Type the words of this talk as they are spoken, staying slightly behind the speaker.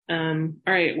All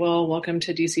right. Well, welcome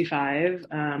to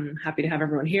DC5. Happy to have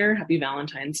everyone here. Happy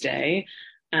Valentine's Day.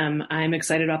 I'm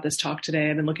excited about this talk today.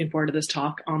 I've been looking forward to this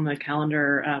talk on the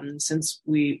calendar since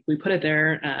we put it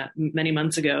there many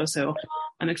months ago. So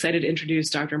I'm excited to introduce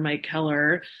Dr. Mike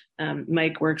Keller.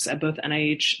 Mike works at both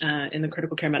NIH in the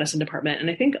critical care medicine department, and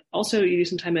I think also you do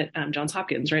some time at Johns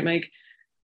Hopkins, right, Mike?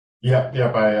 Yeah.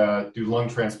 I do lung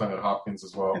transplant at Hopkins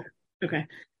as well. Okay.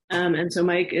 And so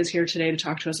Mike is here today to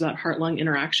talk to us about heart-lung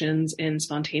interactions in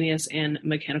spontaneous and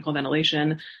mechanical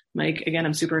ventilation. Mike, again,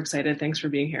 I'm super excited. Thanks for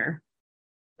being here.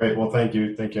 Great. Well, thank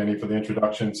you. Thank you, Annie, for the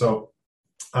introduction. So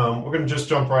we're going to just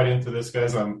jump right into this,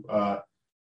 guys. We're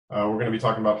going to be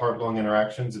talking about heart-lung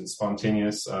interactions in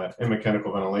spontaneous and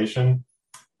mechanical ventilation.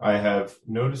 I have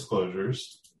no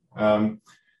disclosures. So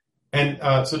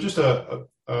just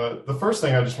the first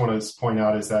thing I just want to point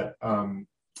out is that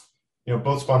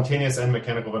both spontaneous and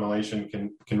mechanical ventilation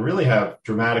can really have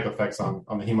dramatic effects on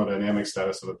the hemodynamic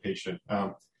status of a patient.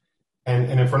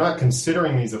 And if we're not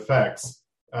considering these effects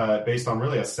based on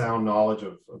really a sound knowledge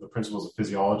of the principles of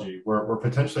physiology, we're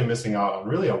potentially missing out on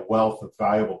really a wealth of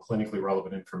valuable clinically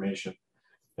relevant information.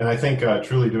 And I think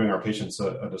truly doing our patients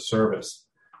a disservice.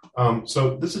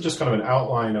 So this is just kind of an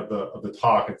outline of the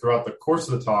talk. And throughout the course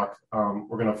of the talk,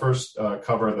 we're going to first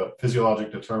cover the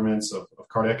physiologic determinants of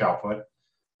cardiac output.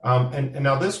 And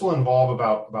now this will involve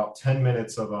about 10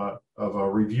 minutes of a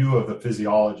review of the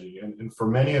physiology. And for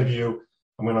many of you,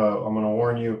 I'm gonna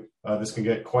warn you, this can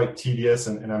get quite tedious,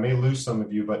 and I may lose some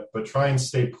of you, but try and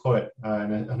stay put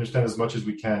and understand as much as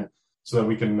we can so that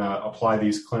we can apply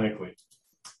these clinically.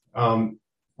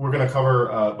 We're going to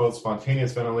cover both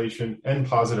spontaneous ventilation and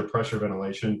positive pressure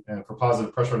ventilation. And for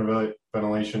positive pressure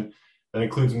ventilation, that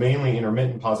includes mainly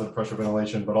intermittent positive pressure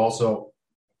ventilation, but also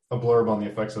a blurb on the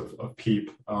effects of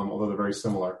PEEP, although they're very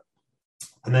similar.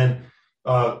 And then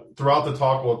throughout the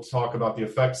talk, we'll talk about the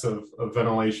effects of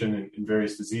ventilation in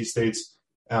various disease states,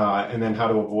 and then how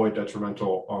to avoid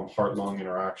detrimental heart-lung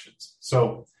interactions.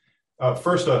 So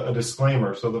first, a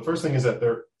disclaimer. So the first thing is that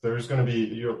there's going to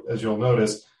be, as you'll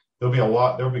notice,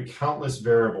 there'll be countless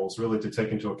variables really to take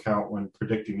into account when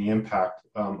predicting the impact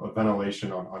of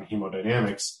ventilation on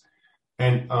hemodynamics.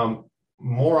 And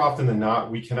more often than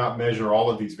not, we cannot measure all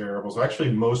of these variables, or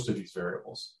actually most of these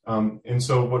variables. And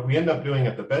so what we end up doing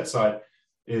at the bedside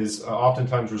is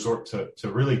oftentimes resort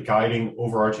to really guiding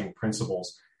overarching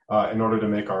principles in order to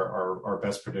make our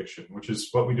best prediction, which is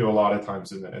what we do a lot of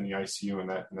times in the ICU, and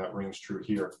that rings true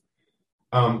here.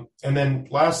 And then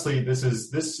lastly, this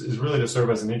is really to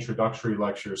serve as an introductory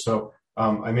lecture. So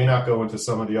I may not go into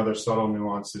some of the other subtle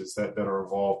nuances that are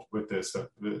involved with this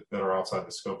that are outside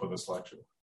the scope of this lecture.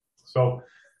 So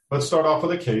let's start off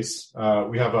with a case.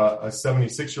 We have a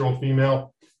 76-year-old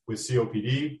female with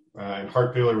COPD and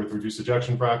heart failure with reduced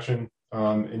ejection fraction.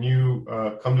 And you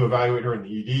come to evaluate her in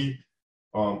the ED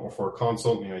or for a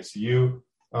consult in the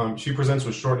ICU. She presents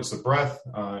with shortness of breath,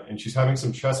 and she's having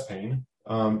some chest pain.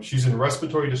 She's in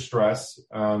respiratory distress.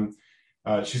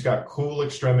 She's got cool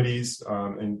extremities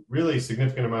and really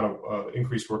significant amount of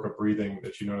increased work of breathing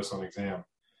that you notice on exam.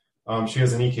 She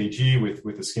has an EKG with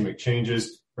ischemic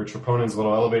changes. Her troponins a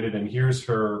little elevated, and here's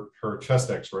her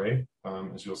chest X-ray,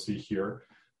 as you'll see here.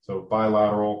 So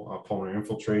bilateral pulmonary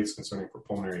infiltrates concerning for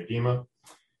pulmonary edema.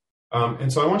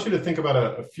 And so I want you to think about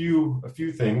a few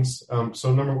things.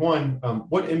 So number one,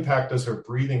 what impact does her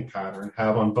breathing pattern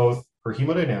have on both her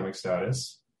hemodynamic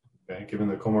status, okay, given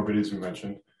the comorbidities we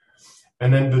mentioned,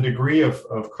 and then the degree of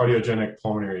cardiogenic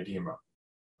pulmonary edema,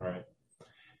 right?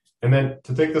 And then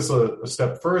to take this a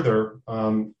step further,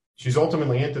 she's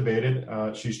ultimately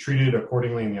intubated. She's treated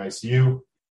accordingly in the ICU.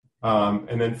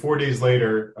 And then 4 days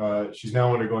later, she's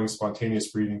now undergoing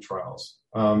spontaneous breathing trials.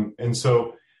 And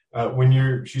so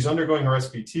when she's undergoing her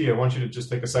SBT, I want you to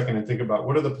just take a second and think about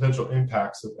what are the potential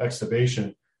impacts of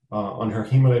extubation on her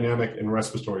hemodynamic and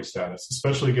respiratory status,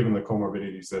 especially given the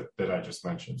comorbidities that I just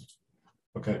mentioned.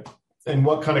 Okay. And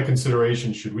what kind of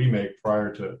considerations should we make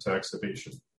prior to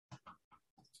extubation?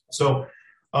 So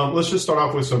let's just start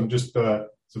off with some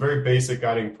very basic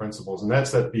guiding principles, and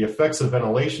that's that the effects of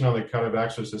ventilation on the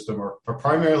cardiovascular system are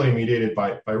primarily mediated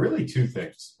by really two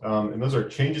things, and those are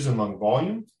changes in lung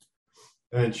volume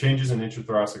and then changes in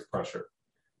intrathoracic pressure.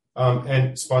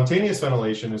 And spontaneous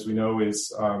ventilation, as we know,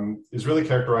 is really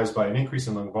characterized by an increase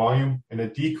in lung volume and a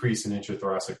decrease in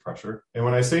intrathoracic pressure. And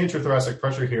when I say intrathoracic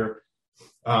pressure here,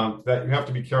 that you have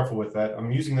to be careful with that.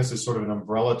 I'm using this as sort of an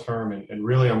umbrella term, and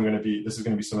really this is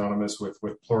going to be synonymous with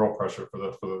pleural pressure for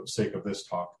the sake of this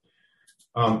talk.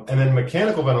 And then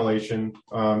mechanical ventilation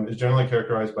is generally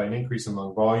characterized by an increase in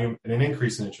lung volume and an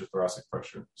increase in intrathoracic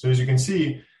pressure. So as you can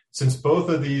see, since both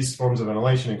of these forms of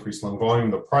ventilation increase lung volume,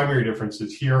 the primary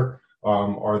differences here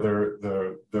are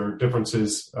their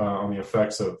differences on the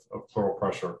effects of pleural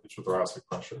pressure, intrathoracic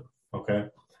pressure. Okay,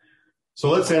 so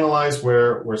let's analyze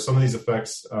where some of these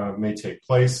effects may take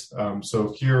place.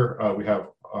 So here we have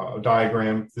a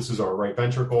diagram. This is our right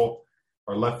ventricle,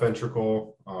 our left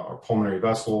ventricle, our pulmonary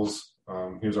vessels.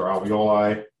 Here's our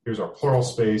alveoli. Here's our pleural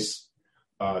space.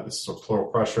 This is our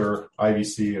pleural pressure,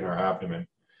 IVC, and our abdomen.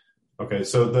 Okay,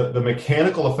 so the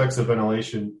mechanical effects of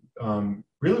ventilation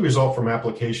really result from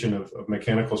application of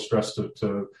mechanical stress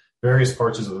to various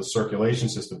parts of the circulation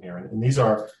system here. And these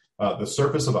are the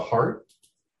surface of the heart,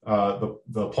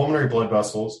 the pulmonary blood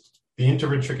vessels, the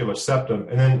interventricular septum,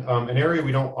 and then an area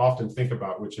we don't often think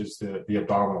about, which is the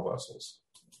abdominal vessels.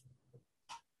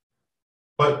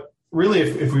 But really,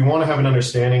 if we want to have an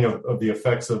understanding of the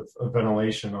effects of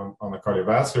ventilation on the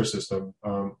cardiovascular system,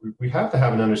 we have to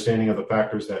have an understanding of the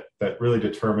factors that really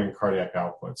determine cardiac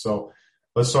output. So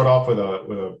let's start off with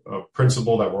a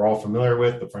principle that we're all familiar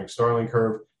with, the Frank-Starling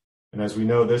curve. And as we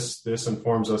know, this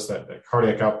informs us that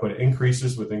cardiac output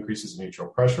increases with increases in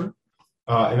atrial pressure,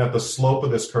 and that the slope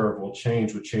of this curve will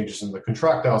change with changes in the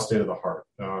contractile state of the heart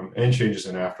and changes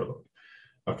in afterload.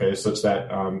 Okay, such that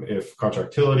if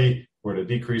contractility were to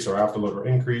decrease or afterload or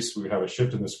increase, we would have a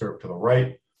shift in this curve to the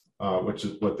right, which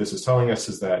is what this is telling us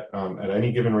is that at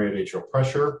any given rate of atrial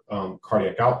pressure,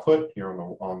 cardiac output here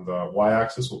on the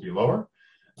y-axis will be lower.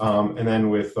 And then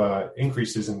with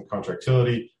increases in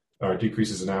contractility or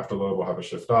decreases in afterload, we'll have a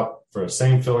shift up. For the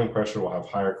same filling pressure, we'll have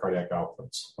higher cardiac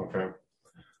outputs. Okay,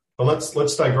 but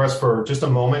let's digress for just a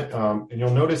moment, and you'll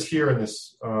notice here in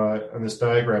this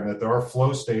diagram that there are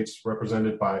flow states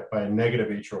represented by a negative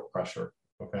atrial pressure.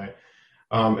 Okay,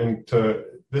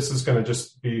 this is going to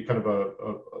just be kind of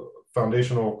a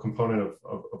foundational component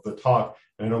of the talk.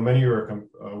 And I know many of you are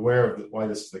aware of why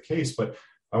this is the case, but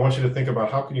I want you to think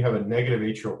about how can you have a negative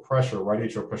atrial pressure, right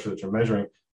atrial pressure that you're measuring,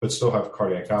 but still have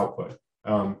cardiac output.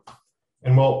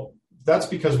 And well, that's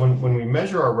because when we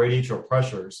measure our right atrial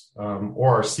pressures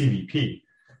or our CVP,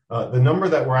 the number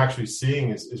that we're actually seeing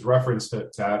is referenced to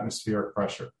atmospheric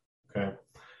pressure. Okay.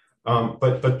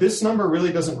 But this number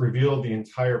really doesn't reveal the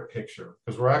entire picture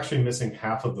because we're actually missing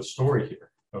half of the story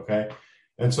here, okay?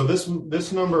 And so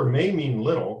this number may mean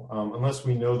little unless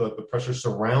we know that the pressure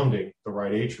surrounding the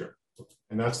right atrium,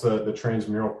 and that's the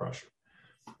transmural pressure.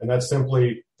 And that's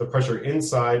simply the pressure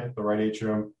inside the right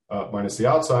atrium minus the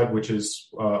outside, which is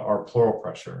our pleural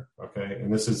pressure, okay?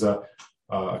 And this is a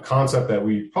concept that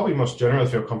we probably most generally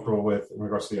feel comfortable with in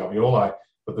regards to the alveoli,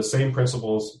 but the same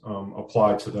principles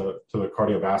apply to the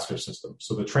cardiovascular system.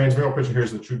 So the transmural pressure here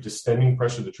is the true distending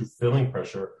pressure, the true filling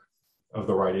pressure of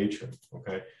the right atrium,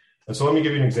 okay? And so let me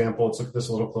give you an example. Let's look at this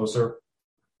a little closer.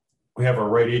 We have our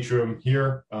right atrium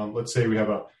here. Let's say we have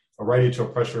a right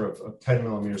atrial pressure of 10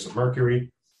 millimeters of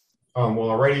mercury. Well,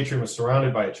 our right atrium is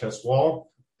surrounded by a chest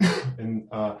wall, and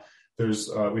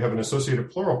we have an associated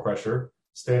pleural pressure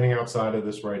standing outside of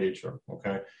this right atrium,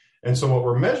 okay? And so what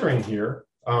we're measuring here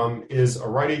is a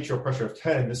right atrial pressure of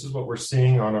 10. This is what we're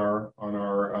seeing on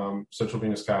our central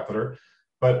venous catheter.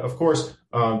 But of course,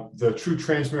 the true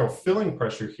transmural filling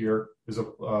pressure here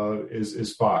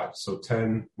is 5. So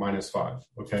 10 minus 5.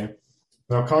 Okay.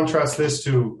 Now contrast this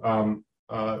to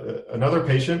another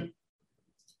patient.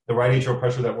 The right atrial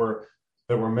pressure that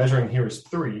we're measuring here is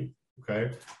 3.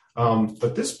 Okay.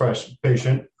 But this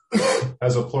patient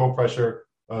has a pleural pressure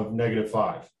of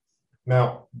 -5.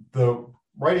 Now the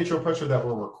right atrial pressure that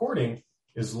we're recording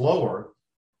is lower,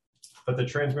 but the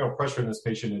transmural pressure in this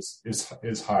patient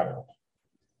is higher.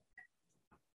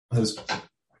 This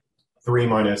 3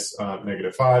 minus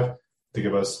 -5 to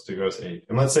give us 8.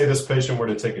 And let's say this patient were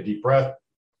to take a deep breath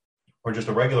or just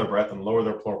a regular breath and lower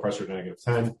their pleural pressure to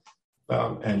 -10,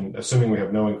 and assuming we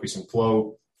have no increase in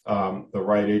flow, the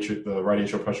right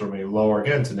atrial pressure may lower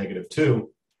again to -2.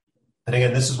 And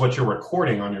again, this is what you're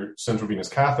recording on your central venous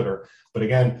catheter. But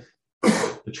again,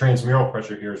 the transmural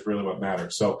pressure here is really what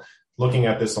matters. So looking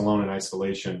at this alone in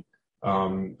isolation,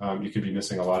 you could be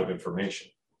missing a lot of information.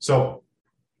 So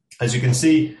as you can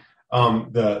see,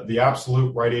 the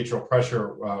absolute right atrial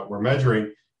pressure we're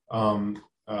measuring,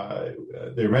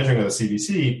 they're measuring with a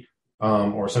CVC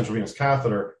or central venous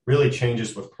catheter really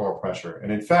changes with pleural pressure.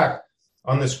 And in fact,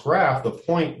 on this graph, the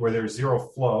point where there's zero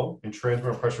flow and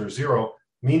transmural pressure is 0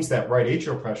 means that right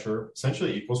atrial pressure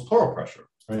essentially equals pleural pressure,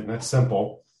 right? And that's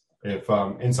simple. If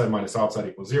inside minus outside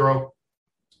equals 0,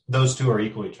 those two are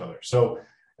equal to each other. So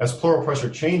as pleural pressure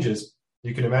changes,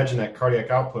 you can imagine that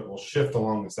cardiac output will shift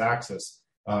along this axis.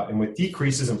 And with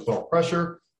decreases in pleural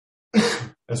pressure,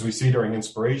 as we see during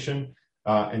inspiration,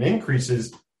 and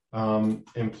increases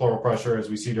in pleural pressure, as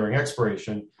we see during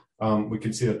expiration, we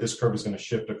can see that this curve is going to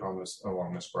shift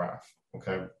along this graph.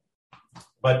 Okay,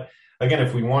 but again,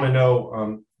 if we want to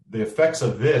know the effects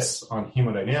of this on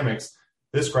hemodynamics,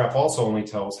 this graph also only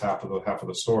tells half of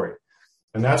the story,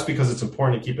 and that's because it's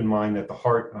important to keep in mind that the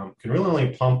heart can really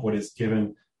only pump what it's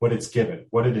given, what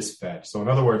it is fed. So in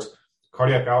other words,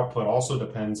 cardiac output also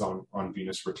depends on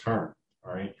venous return.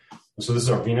 All right, so this is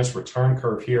our venous return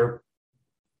curve here.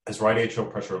 As right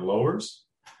atrial pressure lowers,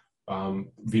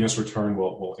 venous return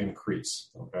will increase.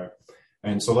 Okay,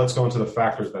 and so let's go into the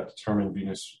factors that determine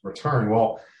venous return.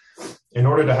 Well, in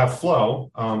order to have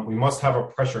flow, we must have a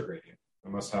pressure gradient.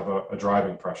 We must have a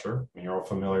driving pressure. And you're all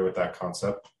familiar with that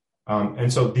concept.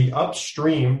 And so the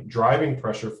upstream driving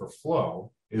pressure for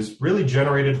flow is really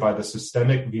generated by the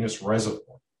systemic venous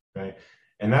reservoir. Okay,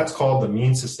 and that's called the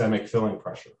mean systemic filling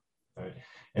pressure. Right?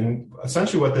 And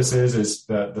essentially what this is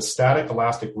the static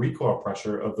elastic recoil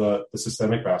pressure of the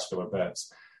systemic vascular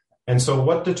beds. And so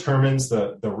what determines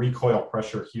the recoil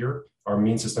pressure here, our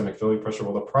mean systemic filling pressure?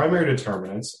 Well, the primary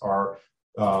determinants are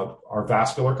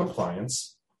vascular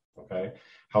compliance, okay,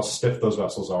 how stiff those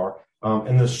vessels are,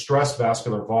 and the stress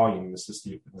vascular volume in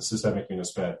the systemic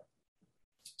venous bed.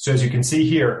 So as you can see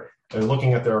here,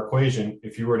 looking at their equation,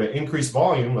 if you were to increase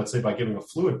volume, let's say by giving a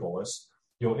fluid bolus,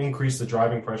 you'll increase the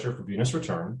driving pressure for venous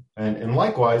return. And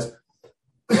likewise,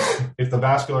 if the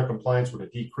vascular compliance were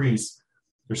to decrease,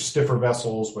 there's stiffer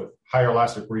vessels with higher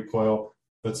elastic recoil.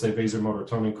 Let's say vasomotor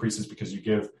tone increases because you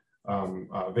give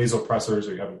vasopressors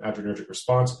or you have an adrenergic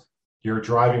response, your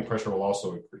driving pressure will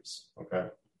also increase. Okay.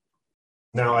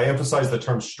 Now, I emphasize the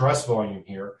term stress volume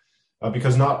here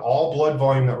because not all blood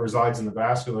volume that resides in the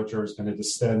vasculature is going to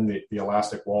distend the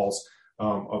elastic walls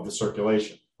of the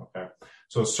circulation. Okay.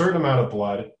 So a certain amount of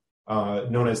blood,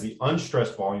 known as the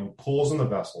unstressed volume, pools in the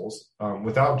vessels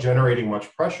without generating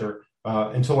much pressure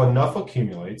until enough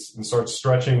accumulates and starts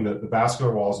stretching the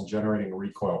vascular walls and generating a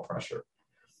recoil pressure.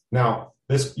 Now,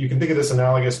 you can think of this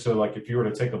analogous to like if you were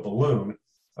to take a balloon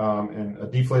and a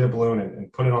deflated balloon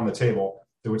and put it on the table,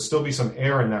 there would still be some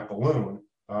air in that balloon,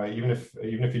 even if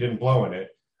you didn't blow in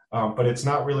it. But it's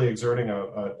not really exerting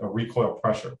a recoil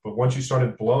pressure. But once you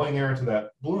started blowing air into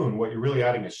that balloon, what you're really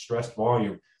adding is stressed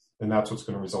volume, and that's what's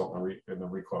going to result in the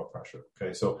recoil pressure.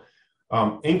 Okay, so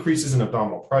increases in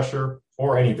abdominal pressure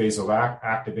or any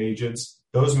vasoactive agents,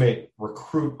 those may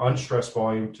recruit unstressed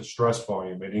volume to stress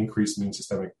volume and increase mean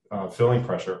systemic filling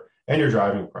pressure and your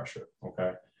driving pressure.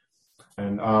 Okay,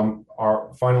 and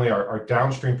finally, our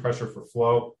downstream pressure for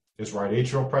flow is right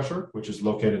atrial pressure, which is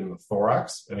located in the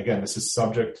thorax. And again, this is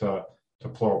subject to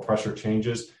pleural pressure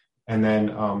changes. And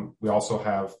then we also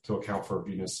have to account for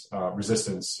venous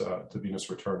resistance to venous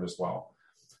return as well.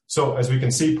 So as we can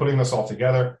see, putting this all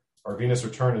together, our venous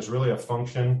return is really a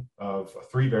function of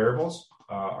three variables: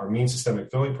 our mean systemic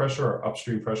filling pressure, our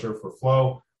upstream pressure for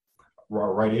flow,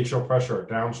 our right atrial pressure, our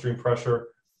downstream pressure,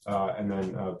 and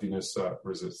then venous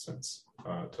resistance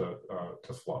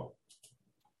to flow.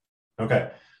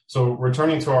 Okay. So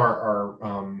returning to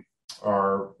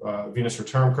our venous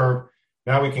return curve,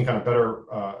 now we can kind of better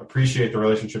appreciate the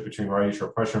relationship between right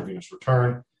atrial pressure and venous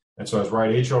return. And so as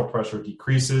right atrial pressure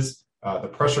decreases, the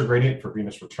pressure gradient for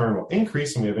venous return will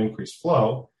increase and we have increased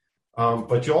flow.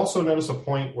 But you'll also notice a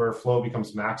point where flow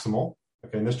becomes maximal.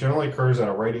 Okay, and this generally occurs at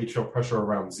a right atrial pressure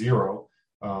around 0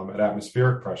 at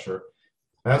atmospheric pressure.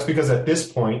 And that's because at this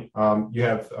point, you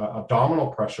have abdominal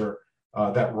pressure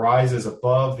that rises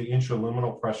above the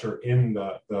intraluminal pressure in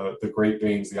the great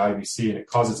veins, the IVC, and it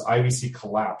causes IVC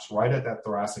collapse right at that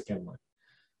thoracic inlet.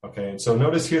 Okay, and so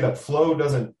notice here that flow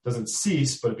doesn't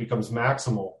cease, but it becomes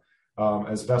maximal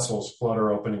as vessels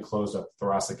flutter open and close at the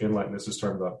thoracic inlet, and this is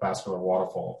termed the vascular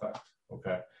waterfall effect.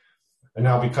 Okay, and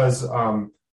now because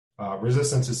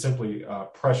resistance is simply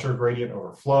pressure gradient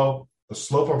over flow, the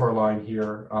slope of our line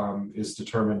here is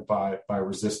determined by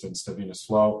resistance to venous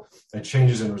flow, and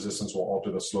changes in resistance will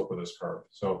alter the slope of this curve.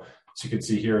 So as you can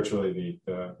see here, it's really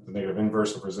the negative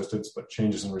inverse of resistance, but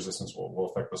changes in resistance will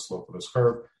affect the slope of this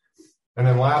curve. And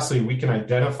then lastly, we can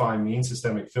identify mean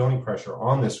systemic filling pressure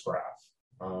on this graph.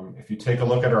 If you take a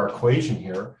look at our equation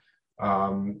here,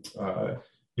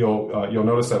 you'll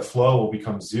notice that flow will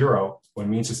become 0 when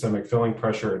mean systemic filling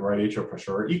pressure and right atrial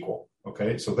pressure are equal.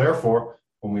 Okay, so therefore,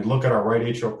 when we look at our right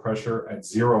atrial pressure at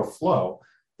 0 flow,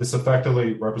 this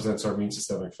effectively represents our mean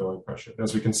systemic filling pressure.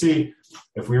 As we can see,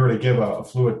 if we were to give a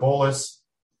fluid bolus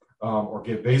or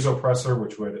give vasopressor,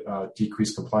 which would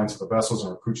decrease compliance of the vessels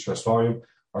and recruit stress volume,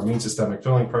 our mean systemic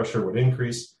filling pressure would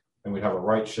increase, and we'd have a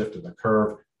right shift in the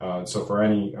curve. So for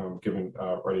any given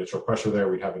right atrial pressure there,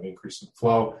 we'd have an increase in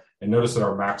flow. And notice that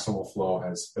our maximal flow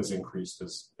has increased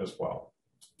as well.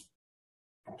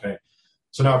 Okay.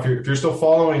 So now if you're still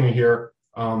following me here,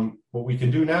 What we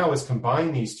can do now is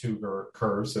combine these two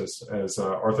curves, as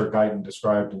Arthur Guyton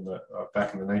described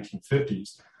back in the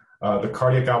 1950s, the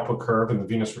cardiac output curve and the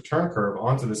venous return curve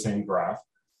onto the same graph,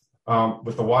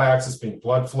 with the y-axis being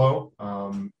blood flow,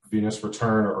 venous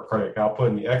return or cardiac output,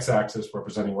 and the x-axis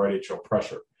representing right atrial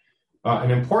pressure.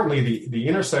 And importantly, the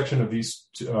intersection of these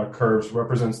curves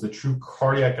represents the true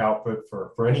cardiac output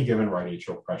for any given right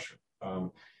atrial pressure.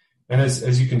 And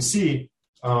as you can see,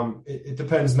 it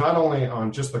depends not only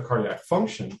on just the cardiac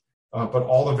function, but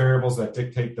all the variables that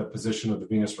dictate the position of the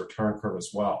venous return curve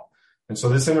as well. And so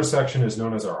this intersection is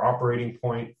known as our operating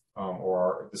point,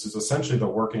 or this is essentially the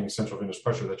working central venous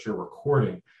pressure that you're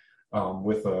recording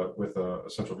with a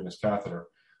central venous catheter.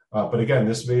 But again,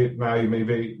 this value may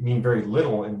mean very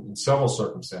little in several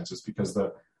circumstances, because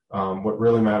what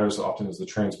really matters often is the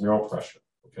transmural pressure,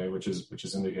 okay, which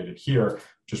is indicated here,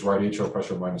 which is right atrial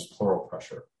pressure minus pleural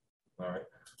pressure. All right.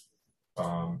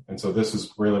 And so this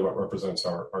is really what represents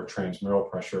our transmural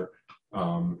pressure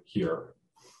here.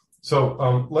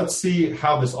 So let's see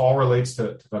how this all relates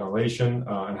to ventilation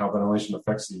and how ventilation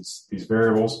affects these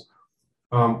variables.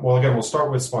 Well, again, we'll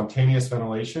start with spontaneous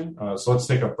ventilation. So let's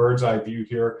take a bird's eye view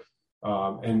here.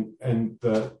 And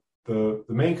the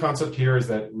main concept here is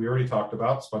that we already talked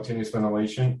about spontaneous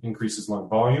ventilation increases lung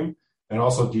volume and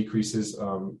also decreases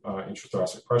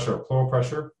intrathoracic pressure or pleural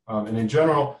pressure. And in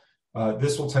general,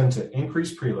 this will tend to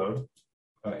increase preload,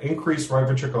 increase right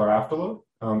ventricular afterload,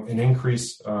 and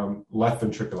increase left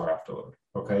ventricular afterload.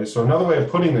 Okay, so another way of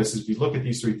putting this is if you look at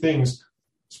these three things,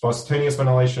 spontaneous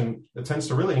ventilation, it tends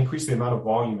to really increase the amount of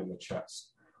volume in the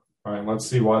chest. All right, let's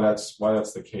see why that's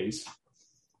the case.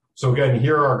 So again,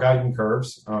 here are our Guyton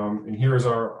curves, and here's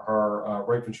our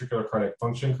right ventricular cardiac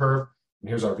function curve, and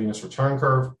here's our venous return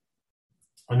curve.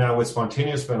 And now with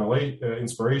spontaneous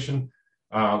inspiration,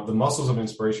 the muscles of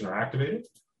inspiration are activated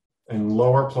and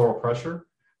lower pleural pressure.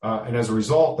 And as a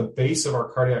result, the base of our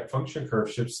cardiac function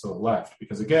curve shifts to the left,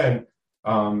 because again,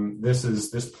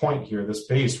 this point here, this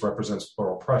base represents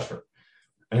pleural pressure.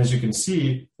 And as you can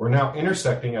see, we're now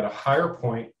intersecting at a higher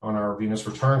point on our venous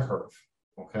return curve.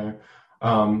 Okay,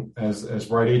 as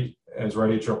right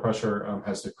atrial pressure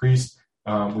has decreased,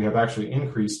 we have actually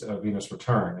increased venous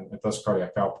return and thus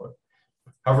cardiac output.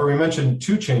 However, we mentioned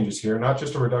two changes here, not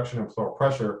just a reduction in pleural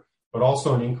pressure, but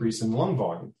also an increase in lung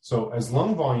volume. So as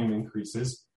lung volume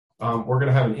increases, we're going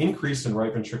to have an increase in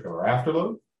right ventricular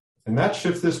afterload, and that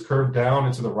shifts this curve down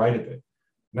and to the right a bit.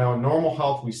 Now, in normal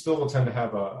health, we still will tend to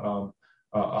have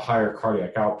a higher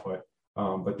cardiac output,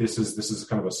 but this is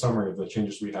kind of a summary of the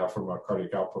changes we have from a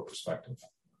cardiac output perspective.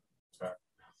 Okay.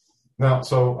 Now,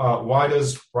 so why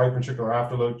does right ventricular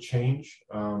afterload change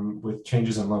with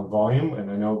changes in lung volume? And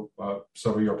I know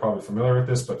some of you are probably familiar with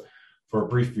this, but for a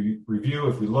brief review,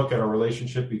 if we look at a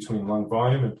relationship between lung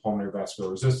volume and pulmonary vascular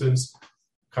resistance,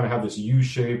 kind of have this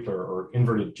U-shaped or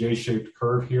inverted J-shaped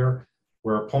curve here,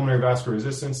 where pulmonary vascular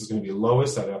resistance is going to be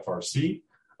lowest at FRC,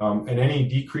 and any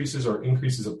decreases or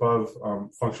increases above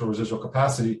functional residual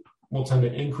capacity will tend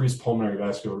to increase pulmonary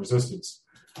vascular resistance.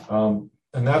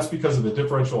 And that's because of the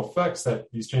differential effects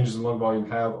that these changes in lung volume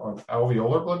have on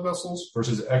alveolar blood vessels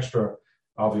versus extra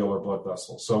alveolar blood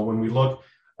vessels. So when we look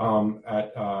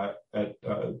at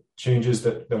changes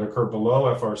that occur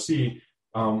below FRC,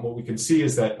 what we can see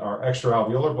is that our extra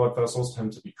alveolar blood vessels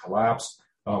tend to be collapsed.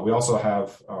 We also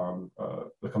have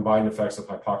the combined effects of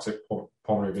hypoxic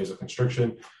pulmonary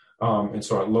vasoconstriction. And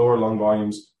so at lower lung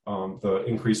volumes, the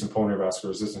increase in pulmonary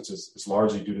vascular resistance is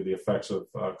largely due to the effects of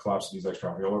collapse of these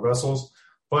extra alveolar vessels.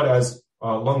 But as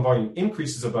lung volume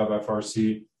increases above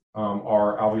FRC,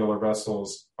 our alveolar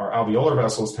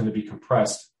vessels tend to be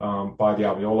compressed by the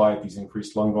alveoli at these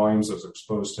increased lung volumes as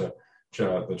exposed to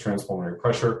the transpulmonary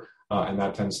pressure. And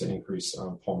that tends to increase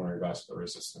pulmonary vascular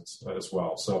resistance as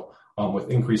well. So with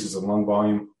increases in lung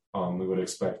volume, we would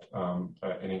expect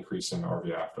an increase in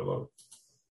RV afterload.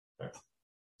 Okay.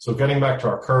 So getting back to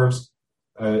our curves,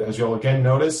 as you'll again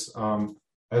notice,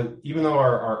 even though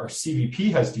our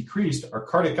CVP has decreased, our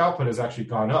cardiac output has actually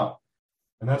gone up.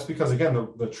 And that's because, again,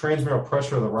 the transmural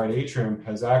pressure of the right atrium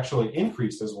has actually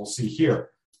increased, as we'll see here.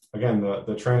 Again,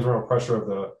 the transmural pressure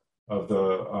of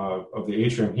the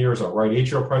atrium here is our right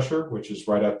atrial pressure, which is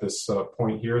right at this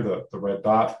point here, the red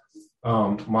dot,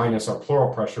 minus our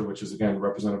pleural pressure, which is again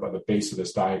represented by the base of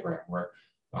this diagram, where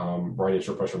right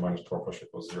atrial pressure minus pleural pressure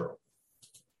equals 0.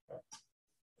 Okay.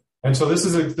 And so this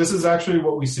is actually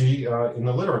what we see in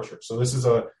the literature. So this is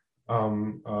a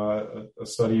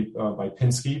study by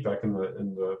Pinsky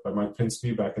by Mike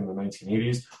Pinsky back in the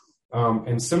 1980s.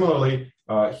 And similarly,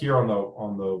 here on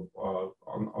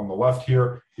the left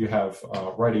here, you have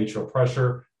right atrial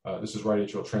pressure This is right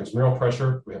atrial transmural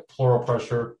pressure. We have pleural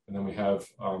pressure, and then we have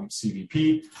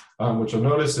CVP, which you'll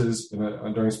notice is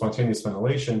during spontaneous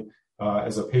ventilation,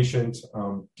 as a patient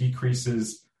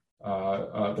decreases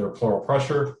their pleural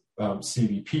pressure,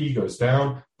 CVP goes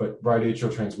down, but right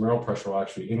atrial transmural pressure will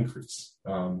actually increase,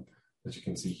 as you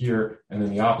can see here. And then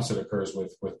the opposite occurs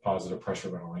with positive pressure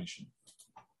ventilation.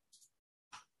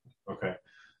 Okay.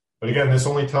 But again, this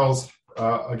only tells,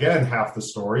 again, half the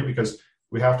story, because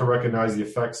we have to recognize the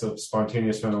effects of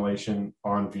spontaneous ventilation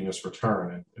on venous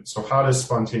return. And so how does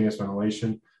spontaneous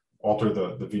ventilation alter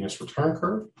the venous return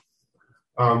curve?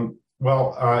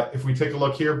 If we take a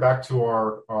look here back to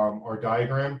our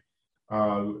diagram,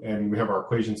 and we have our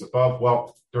equations above,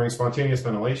 well, during spontaneous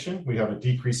ventilation, we have a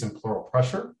decrease in pleural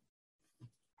pressure,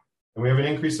 and we have an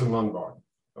increase in lung volume.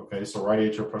 Okay, so right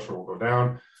atrial pressure will go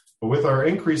down. But with our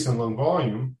increase in lung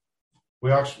volume,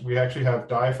 we actually have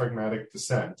diaphragmatic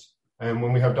descent. And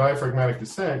when we have diaphragmatic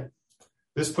descent,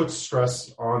 this puts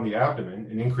stress on the abdomen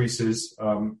and increases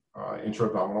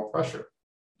intra-abdominal pressure.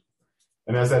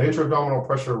 And as that intra-abdominal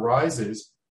pressure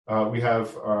rises, we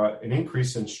have an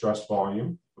increase in stress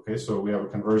volume. Okay, so we have a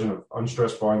conversion of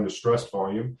unstressed volume to stressed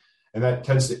volume, and that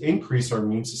tends to increase our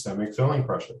mean systemic filling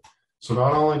pressure. So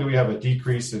not only do we have a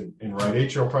decrease in right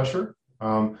atrial pressure,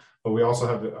 but we also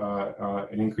have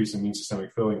an increase in mean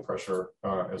systemic filling pressure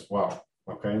as well.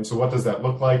 Okay, and so what does that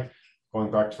look like?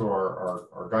 Going back to our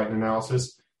Guyton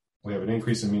analysis, we have an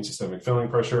increase in mean systemic filling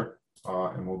pressure,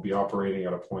 and we'll be operating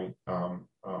at a point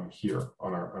here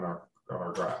on our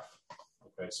graph.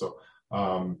 Okay, so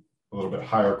a little bit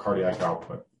higher cardiac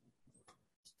output.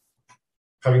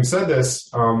 Having said this,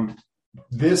 the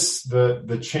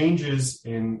changes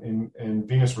in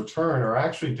venous return are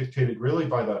actually dictated really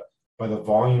by the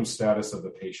volume status of the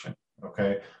patient.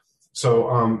 Okay,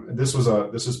 so this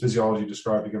is physiology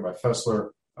described again by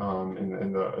Fessler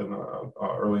in the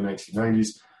early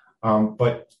 1990s.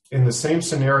 But in the same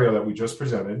scenario that we just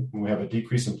presented, when we have a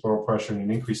decrease in pleural pressure and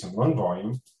an increase in lung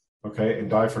volume, okay, and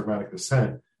diaphragmatic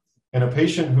descent, and a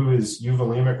patient who is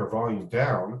euvolemic or volume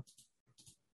down,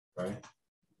 okay,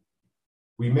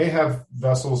 we may have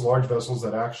large vessels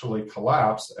that actually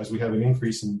collapse as we have an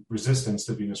increase in resistance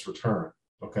to venous return,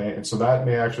 okay, and so that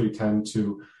may actually tend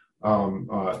to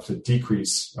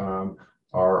decrease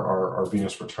our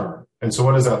venous return. And so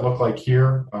what does that look like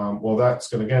here? Well, that's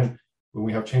going to, again, when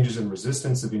we have changes in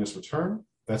resistance to venous return,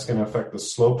 that's going to affect the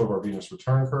slope of our venous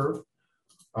return curve.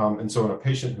 And so in a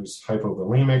patient who's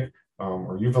hypovolemic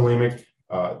or euvolemic,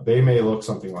 they may look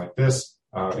something like this,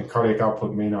 and cardiac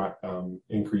output may not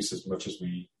increase as much as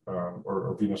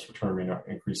or venous return may not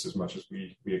increase as much as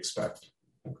we expect.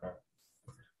 Okay.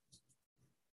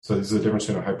 So this is the difference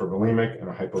between a hypervolemic and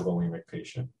a hypovolemic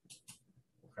patient.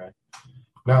 Okay.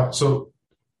 Now, so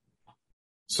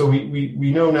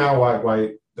we know now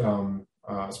why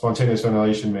spontaneous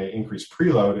ventilation may increase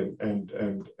preload and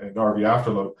RV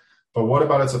afterload, but what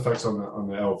about its effects on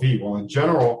the LV? Well, in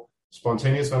general,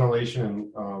 spontaneous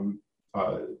ventilation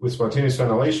with spontaneous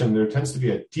ventilation, there tends to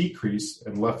be a decrease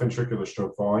in left ventricular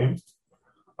stroke volume,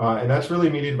 and that's really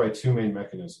mediated by two main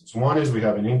mechanisms. One is we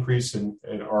have an increase in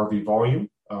RV volume,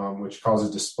 which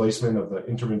causes displacement of the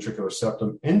interventricular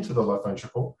septum into the left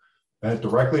ventricle, and it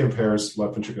directly impairs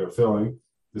left ventricular filling.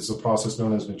 This is a process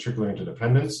known as ventricular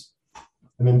interdependence.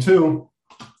 And then two,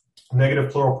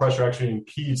 negative pleural pressure actually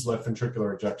impedes left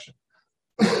ventricular ejection.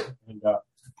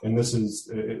 And this is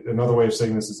another way of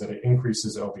saying this is that it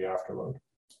increases LV afterload.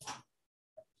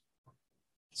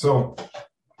 So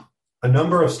a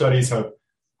number of studies have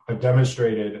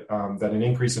demonstrated that an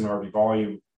increase in RV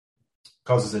volume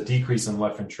causes a decrease in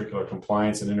left ventricular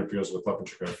compliance and interferes with left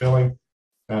ventricular filling.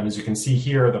 And as you can see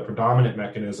here, the predominant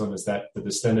mechanism is that the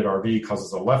distended RV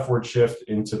causes a leftward shift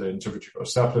into the interventricular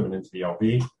septum and into the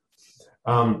LV.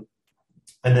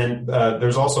 And then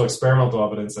there's also experimental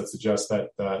evidence that suggests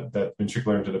that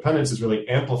ventricular interdependence is really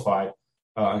amplified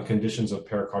in conditions of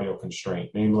pericardial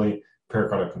constraint, namely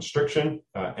pericardial constriction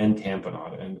and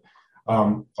tamponade.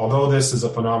 And although this is a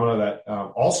phenomenon that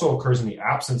also occurs in the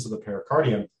absence of the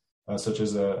pericardium, such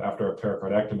as after a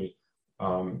pericardectomy,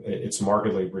 it's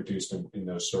markedly reduced in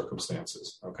those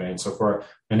circumstances. Okay, and so for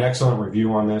an excellent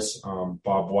review on this,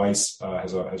 Bob Weiss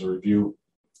has a review,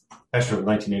 actually from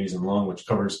the 1980s in Lung, which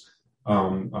covers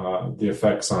the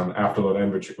effects on afterload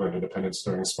and ventricular interdependence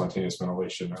during spontaneous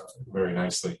ventilation very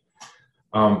nicely.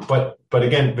 But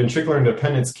again, ventricular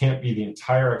interdependence can't be the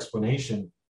entire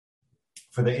explanation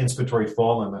for the inspiratory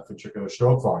fall in left ventricular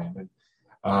stroke volume,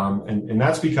 and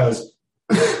that's because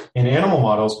in animal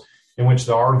models in which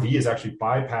the RV is actually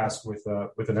bypassed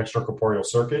with an extracorporeal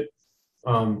circuit,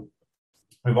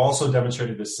 we've also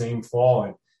demonstrated the same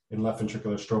fall in left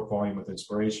ventricular stroke volume with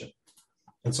inspiration.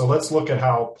 And so let's look at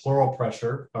how pleural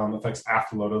pressure affects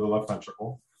afterload of the left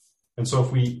ventricle. And so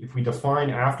if we define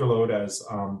afterload as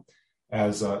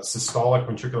systolic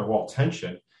ventricular wall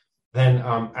tension, then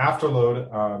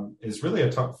afterload is really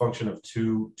a function of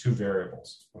two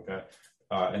variables, okay?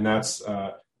 And that's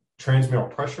transmural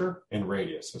pressure and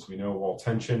radius. As we know, wall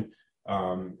tension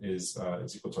is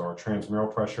equal to our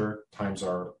transmural pressure times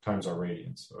our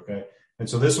radiance, okay? And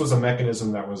so this was a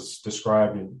mechanism that was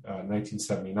described in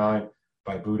 1979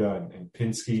 by Buda and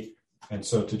Pinsky. And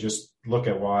so to just look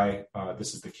at why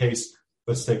this is the case,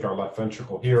 let's take our left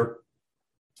ventricle here,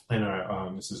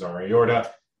 and this is our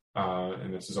aorta,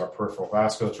 and this is our peripheral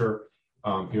vasculature.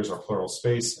 Here's our pleural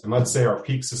space, and let's say our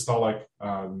peak systolic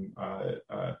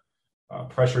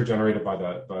pressure generated by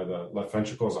the left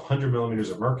ventricle is 100 millimeters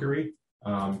of mercury.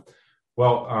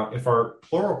 If our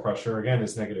pleural pressure again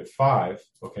is -5,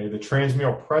 okay, the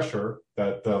transmural pressure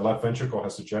that the left ventricle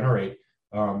has to generate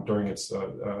during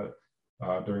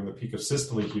the peak of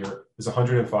systole here is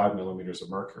 105 millimeters of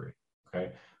mercury.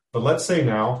 Okay, but let's say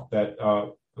now that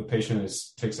the patient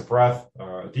takes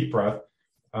a deep breath,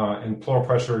 and pleural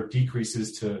pressure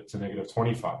decreases to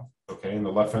 -25. Okay, and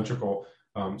the left ventricle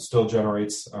still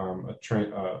generates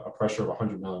a pressure of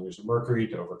 100 millimeters of mercury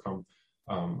to overcome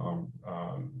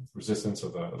resistance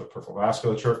of the peripheral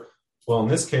vasculature. Well, in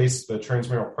this case, the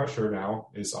transmural pressure now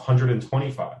is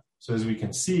 125. So as we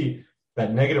can see,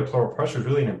 that negative pleural pressure is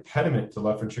really an impediment to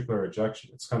left ventricular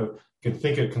ejection. It's kind of, you can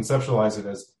conceptualize it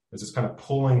as it's kind of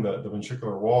pulling the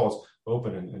ventricular walls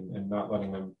open and not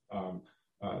letting them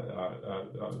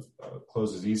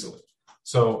close as easily.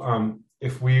 So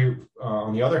if we,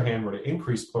 on the other hand, were to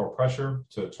increase pleural pressure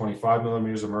to 25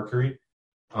 millimeters of mercury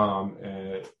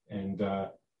and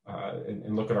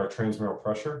look at our transmural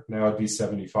pressure, now it'd be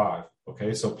 75.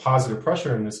 Okay, so positive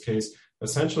pressure in this case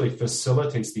essentially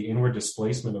facilitates the inward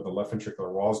displacement of the left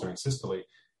ventricular walls during systole,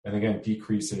 and again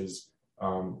decreases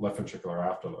left ventricular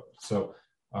afterload. So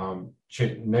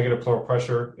negative pleural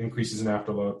pressure increases in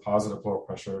afterload, positive pleural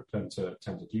pressure tend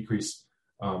to decrease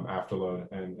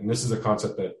afterload, and this is a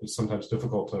concept that is sometimes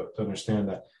difficult to understand,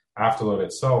 that afterload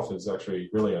itself is actually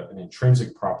really an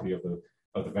intrinsic property of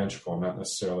the ventricle, not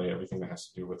necessarily everything that has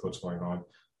to do with what's going on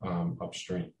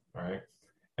upstream. All right,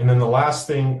 and then the last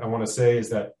thing I want to say is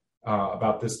that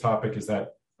about this topic is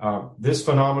that this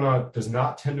phenomena does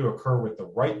not tend to occur with the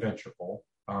right ventricle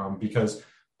because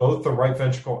both the right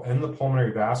ventricle and the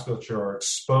pulmonary vasculature are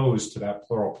exposed to that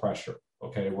pleural pressure.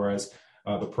 Okay, whereas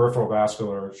the peripheral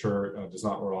vasculature does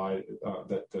not rely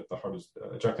that the heart is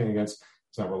ejecting against,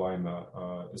 is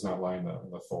not lying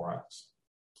in the thorax.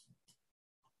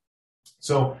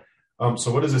 So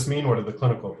what does this mean? What are the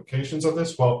clinical implications of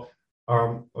this? Well,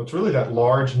 it's really that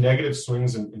large negative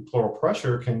swings in pleural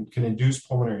pressure can induce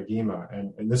pulmonary edema,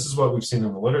 and this is what we've seen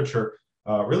in the literature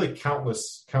really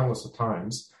countless of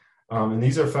times. And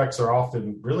these effects are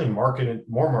often really more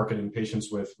marked in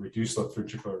patients with reduced left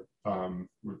ventricular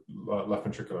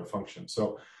function.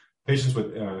 So patients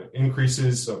with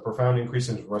profound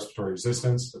increases in respiratory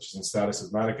resistance, such as in status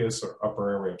asthmaticus or upper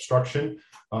airway obstruction.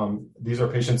 These are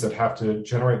patients that have to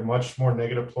generate much more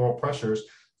negative pleural pressures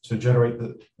to generate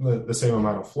the same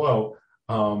amount of flow.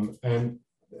 And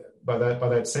by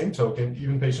that same token,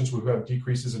 even patients who have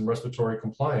decreases in respiratory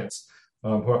compliance,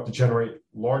 who have to generate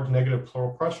large negative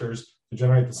pleural pressures to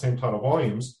generate the same tidal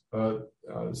volumes.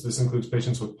 This includes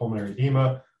patients with pulmonary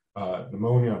edema,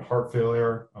 pneumonia and heart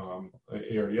failure,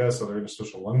 ARDS, other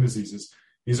interstitial lung diseases.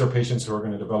 These are patients who are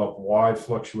going to develop wide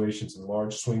fluctuations and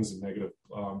large swings in negative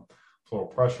pleural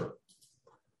pressure.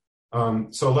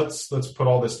 So let's put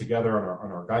all this together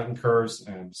on our Guyton curves.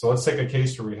 And so let's take a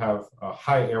case where we have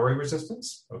high airway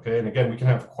resistance. Okay, and again, we can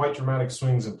have quite dramatic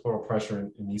swings in pleural pressure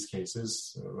in these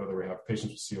cases, whether we have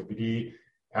patients with COPD,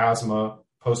 asthma,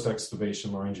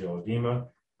 post-extubation laryngeal edema.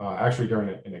 Actually, during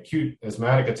an acute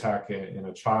asthmatic attack in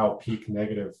a child, peak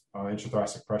negative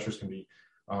intrathoracic pressures can be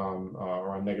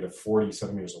around negative 40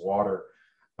 centimeters of water.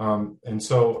 And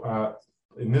so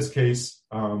in this case,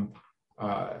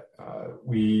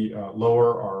 we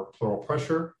lower our pleural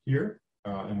pressure here,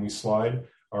 and we slide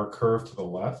our curve to the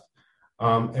left.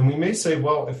 And we may say,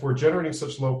 well, if we're generating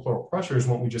such low pleural pressures,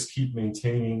 won't we just keep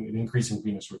maintaining an increasing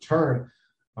venous return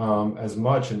as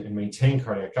much and maintain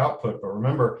cardiac output? But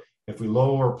remember, if we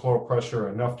lower pleural pressure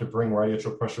enough to bring right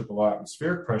atrial pressure below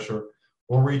atmospheric pressure,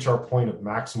 we'll reach our point of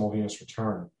maximal venous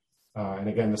return. And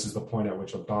again, this is the point at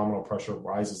which abdominal pressure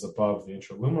rises above the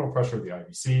intraluminal pressure of the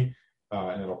IVC,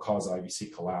 and it'll cause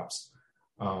IVC collapse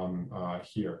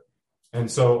here. And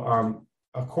so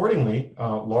Accordingly,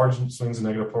 large swings in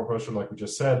negative pleural pressure, like we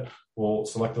just said, will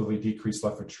selectively decrease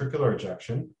left ventricular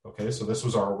ejection. Okay, so this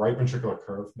was our right ventricular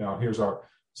curve. Now here's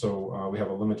we have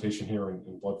a limitation here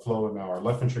in blood flow, and now our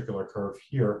left ventricular curve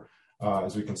here,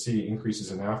 as we can see,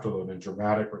 increases in afterload and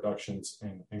dramatic reductions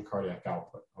in cardiac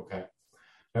output. Okay,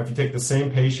 now if you take the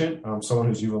same patient, someone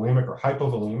who's euvolemic or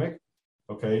hypovolemic,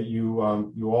 okay, you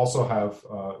also have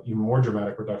even more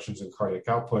dramatic reductions in cardiac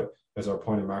output as our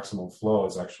point of maximum flow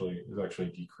is actually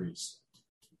decreased.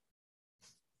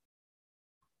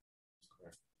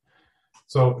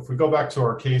 So if we go back to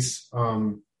our case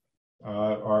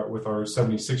with our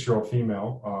 76-year-old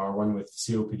female, one with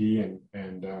COPD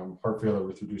and heart failure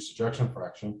with reduced ejection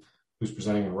fraction, who's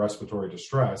presenting in respiratory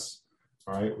distress,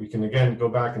 all right, we can again go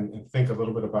back and think a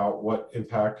little bit about what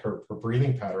impact her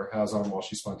breathing pattern has on while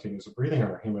she's spontaneously breathing on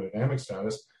her hemodynamic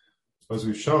status. As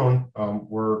we've shown,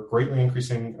 we're greatly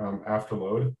increasing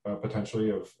afterload,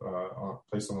 potentially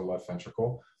placed on the left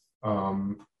ventricle,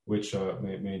 which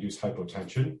may induce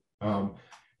hypotension.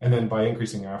 And then by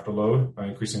increasing afterload, by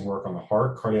increasing work on the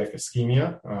heart, cardiac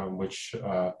ischemia, which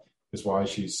is why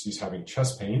she's having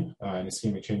chest pain and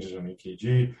ischemic changes in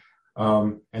EKG.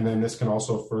 And then this can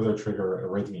also further trigger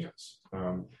arrhythmias.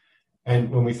 And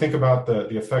when we think about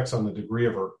the effects on the degree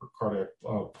of our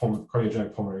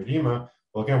cardiogenic pulmonary edema,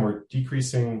 well, again, we're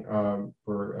increasing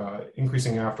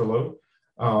afterload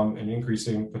and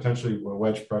increasing potentially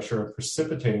wedge pressure and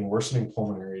precipitating worsening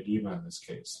pulmonary edema in this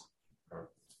case.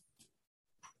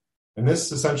 And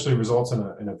this essentially results in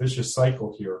a vicious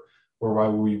cycle here, whereby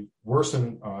we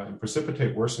worsen and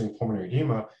precipitate worsening pulmonary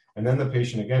edema, and then the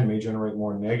patient again may generate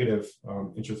more negative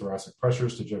intrathoracic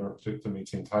pressures to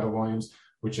maintain tidal volumes,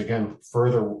 which again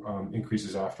further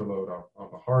increases afterload on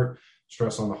the heart,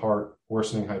 stress on the heart,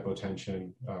 worsening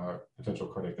hypotension, potential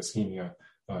cardiac ischemia,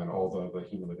 and all the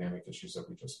hemodynamic issues that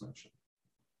we just mentioned.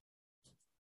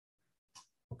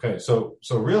 Okay, so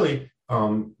really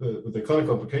the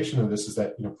clinical implication of this is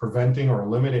that preventing or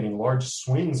eliminating large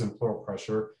swings in pleural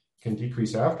pressure can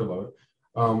decrease afterload.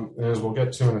 And as we'll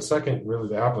get to in a second, really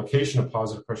the application of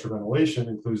positive pressure ventilation,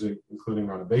 including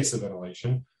non-invasive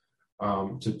ventilation,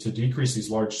 to decrease these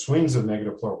large swings of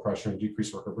negative pleural pressure and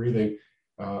decrease work of breathing,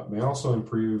 may also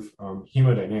improve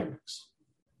hemodynamics.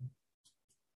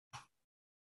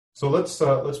 So let's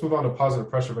move on to positive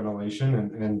pressure ventilation,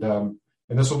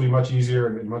 and this will be much easier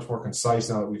and much more concise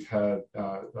now that we've had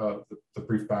the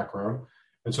brief background.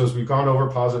 And so as we've gone over,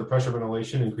 positive pressure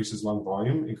ventilation increases lung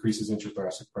volume, increases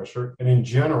intrathoracic pressure, and in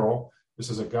general,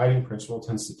 this is a guiding principle,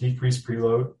 tends to decrease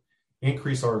preload,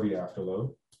 increase RV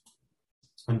afterload,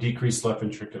 and decrease left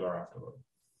ventricular afterload.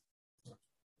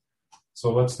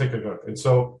 So let's take a look. And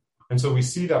so we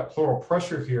see that pleural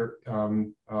pressure here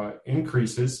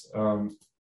increases.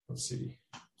 Let's see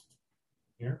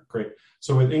here. Great.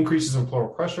 So with increases in pleural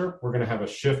pressure, we're going to have a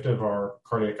shift of our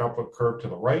cardiac output curve to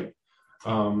the right.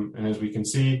 And as we can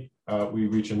see, we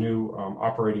reach a new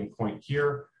operating point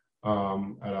here at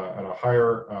a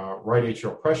higher right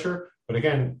atrial pressure. But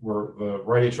again, the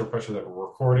right atrial pressure that we're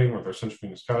recording with our central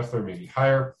venous catheter may be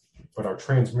higher, but our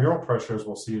transmural pressure, as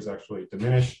we'll see, is actually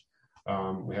diminished.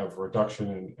 We have a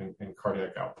reduction in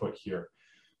cardiac output here.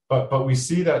 But we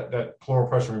see that pleural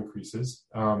pressure increases.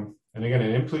 And again,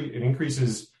 it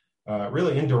increases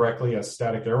really indirectly as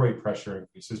static airway pressure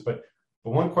increases. But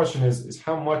one question is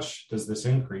how much does this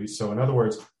increase? So in other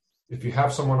words, if you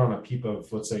have someone on a PEEP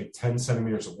of, let's say, 10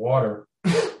 centimeters of water,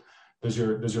 does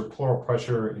your pleural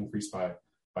pressure increase by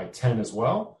 10 as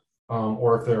well?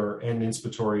 Or if their end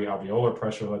inspiratory alveolar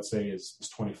pressure, let's say, is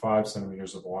 25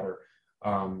 centimeters of water,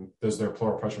 does their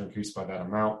pleural pressure increase by that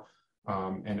amount?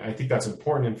 And I think that's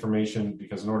important information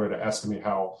because in order to estimate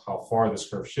how far this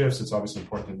curve shifts, it's obviously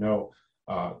important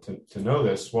to know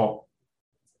this. Well,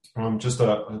 just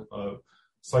a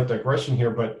slight digression here,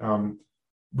 but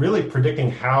really predicting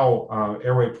how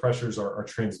airway pressures are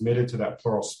transmitted to that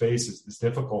pleural space is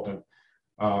difficult. And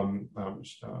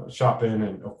Chopin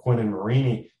and O'Quinn and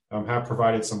Marini have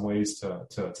provided some ways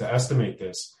to estimate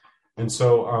this. And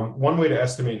so one way to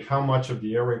estimate how much of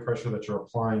the airway pressure that you're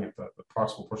applying at the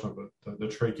proximal portion of the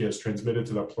trachea is transmitted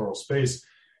to that pleural space,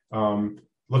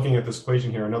 looking at this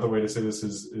equation here, another way to say this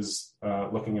is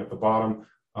looking at the bottom,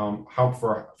 how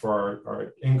for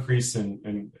our increase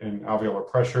in alveolar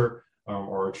pressure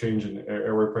or a change in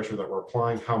airway pressure that we're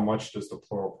applying, how much does the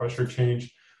pleural pressure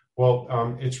change? Well,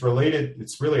 it's related,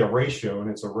 it's really a ratio, and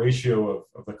it's a ratio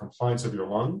of the compliance of your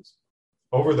lungs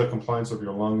over the compliance of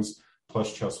your lungs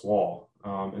plus chest wall.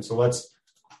 And so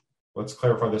let's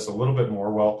clarify this a little bit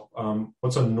more. Well,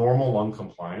 what's a normal lung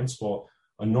compliance? Well,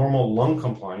 a normal lung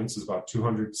compliance is about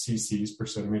 200 cc's per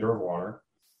centimeter of water.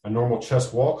 A normal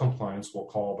chest wall compliance will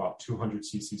call about 200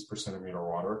 cc's per centimeter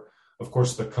water. Of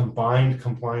course, the combined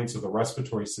compliance of the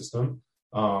respiratory system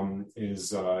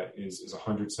is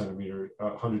 100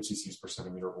 cc's per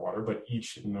centimeter of water, but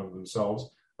each in of themselves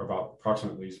are about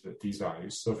approximately these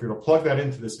values. So if you're to plug that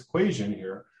into this equation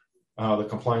here, the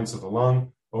compliance of the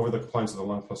lung over the compliance of the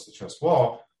lung plus the chest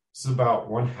wall, this is about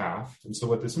 1/2. And so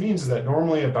what this means is that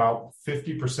normally about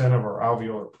 50% of our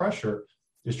alveolar pressure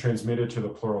is transmitted to the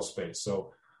pleural space.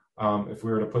 So if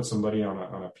we were to put somebody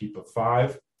on a PEEP of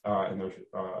 5, and there's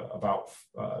about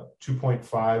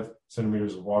 2.5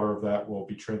 centimeters of water of that will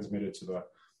be transmitted to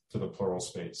the pleural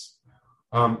space.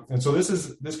 And so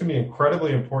this can be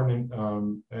incredibly important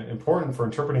for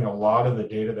interpreting a lot of the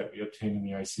data that we obtain in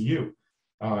the ICU.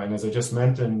 And as I just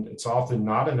mentioned, it's often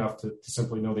not enough to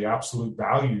simply know the absolute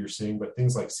value you're seeing, but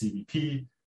things like CVP,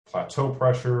 plateau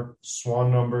pressure,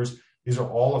 Swan numbers, these are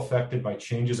all affected by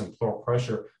changes in pleural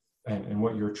pressure. And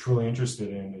what you're truly interested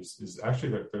in is actually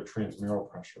their transmural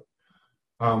pressure.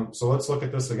 So let's look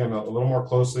at this again a little more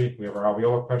closely. We have our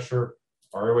alveolar pressure,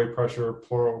 our airway pressure,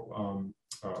 pleural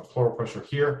pressure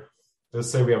here.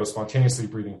 Let's say we have a spontaneously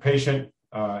breathing patient,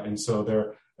 and so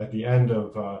they're at the end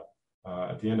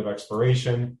of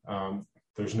expiration.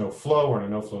 There's no flow. We're in a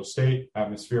no flow state.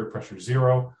 Atmospheric pressure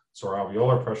 0, so our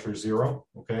alveolar pressure is 0.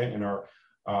 Okay, and our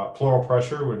pleural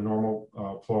pressure, with normal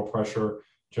pleural pressure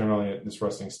generally at this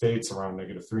resting state's around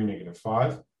 -3,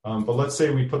 -5. But let's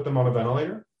say we put them on a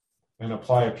ventilator and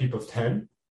apply a PEEP of 10.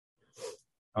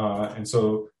 And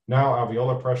so now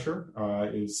alveolar pressure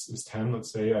is 10,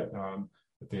 let's say, at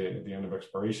the end of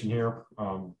expiration here.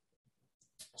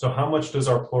 So how much does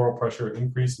our pleural pressure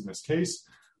increase in this case?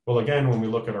 Well, again, when we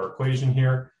look at our equation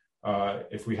here,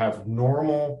 if we have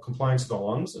normal compliance of the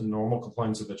lungs and normal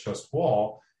compliance of the chest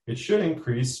wall, it should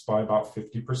increase by about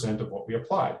 50% of what we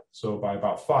applied. So by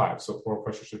about 5. So pleural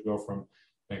pressure should go from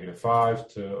 -5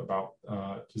 to about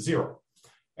to 0.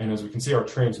 And as we can see, our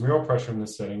transmural pressure in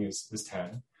this setting is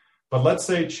 10. But let's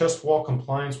say chest wall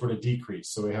compliance were to decrease.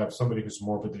 So we have somebody who's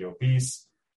morbidly obese,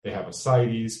 they have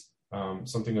ascites,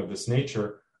 something of this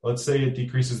nature. Let's say it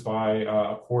decreases by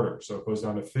a quarter. So it goes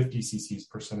down to 50 cc's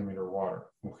per centimeter of water.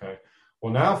 Okay.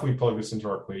 Well, now if we plug this into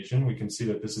our equation, we can see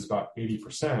that this is about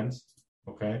 80%.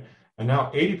 Okay. And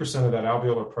now 80% of that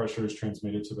alveolar pressure is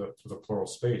transmitted to the pleural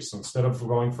space. So instead of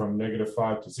going from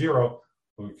 -5 to 0,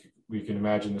 we can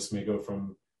imagine this may go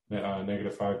from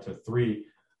 -5 to 3.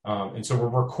 And so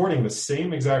we're recording the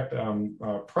same exact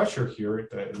pressure here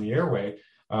in the airway,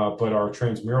 but our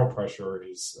transmural pressure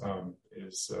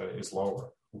is lower.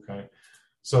 Okay.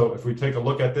 So if we take a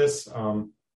look at this,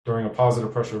 during a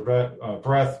positive pressure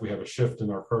breath, we have a shift in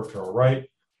our curve to our right.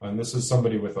 And this is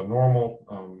somebody with a normal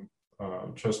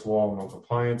chest wall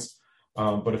non-compliance.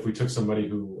 But if we took somebody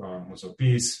who was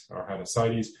obese or had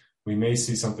ascites, we may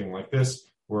see something like this,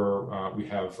 where we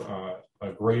have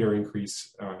a greater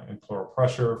increase in pleural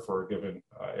pressure for a given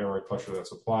airway pressure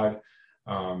that's applied,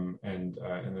 and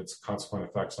its consequent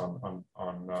effects on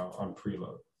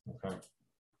preload. Okay.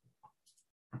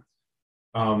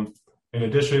 In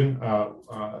addition,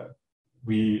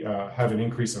 we have an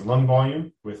increase in lung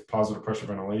volume with positive pressure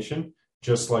ventilation,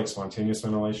 just like spontaneous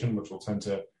ventilation, which will tend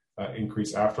to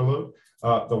increase afterload.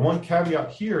 The one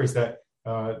caveat here is that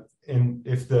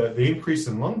if the increase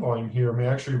in lung volume here may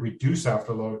actually reduce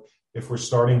afterload if we're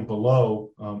starting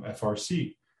below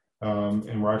FRC,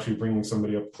 and we're actually bringing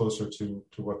somebody up closer to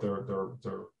what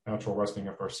their natural resting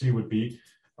FRC would be,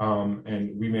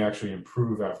 and we may actually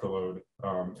improve afterload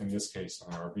in this case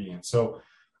on RV. And so,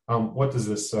 what does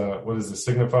this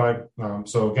signify?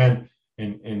 So again,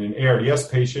 in an ARDS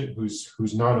patient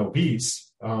who's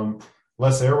non-obese,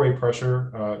 less airway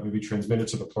pressure may be transmitted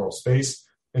to the pleural space.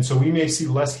 And so we may see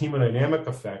less hemodynamic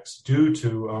effects due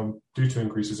to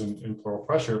increases in pleural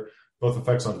pressure, both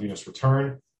effects on venous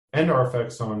return and our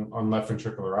effects on left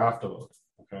ventricular afterload.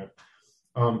 Okay.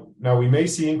 Now we may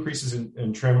see increases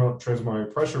in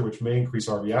transmural pressure, which may increase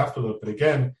RV afterload, but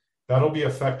again, that'll be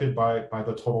affected by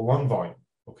the total lung volume.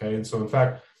 Okay. And so in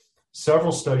fact,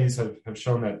 several studies have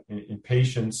shown that in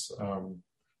patients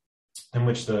in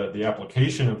which the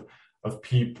application of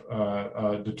PEEP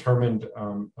determined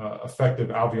effective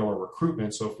alveolar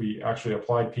recruitment. So if we actually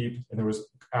applied PEEP and there was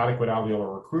adequate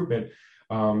alveolar recruitment,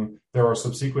 there are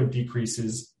subsequent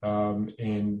decreases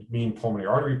in mean pulmonary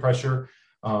artery pressure,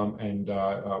 and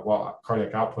while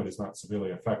cardiac output is not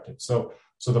severely affected. So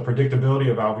the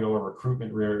predictability of alveolar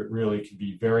recruitment really can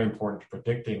be very important to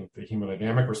predicting the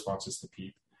hemodynamic responses to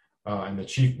PEEP, and the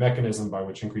chief mechanism by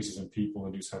which increases in PEEP will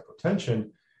induce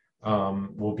hypotension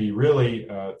will be really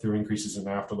through increases in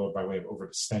afterload by way of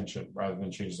overdistension rather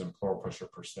than changes in pleural pressure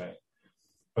per se.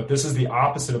 But this is the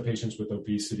opposite of patients with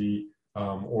obesity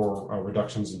or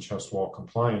reductions in chest wall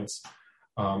compliance,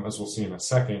 as we'll see in a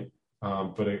second.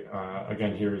 But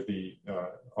again, here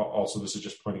also this is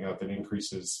just pointing out that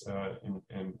increases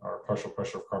in our partial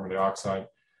pressure of carbon dioxide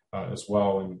as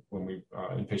well, and when we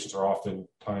in patients are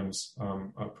oftentimes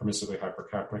permissively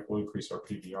hypercapnic, will increase our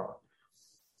PVR.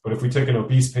 But if we take an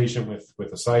obese patient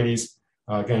with ascites,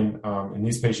 again, in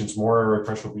these patients, more airway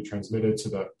pressure will be transmitted to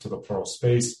the pleural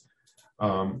space,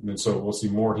 and so we'll see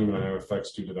more hemodynamic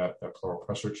effects due to that pleural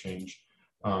pressure change.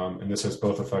 And this has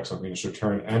both effects on venous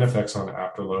return and effects on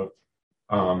afterload.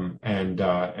 And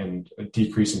a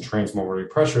decrease in transmolar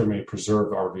pressure may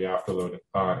preserve RV afterload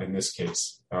in this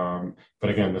case. But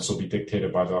again, this will be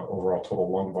dictated by the overall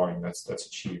total lung volume that's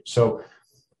achieved. So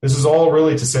this is all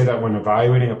really to say that when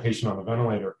evaluating a patient on a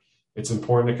ventilator, it's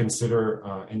important to consider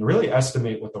and really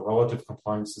estimate what the relative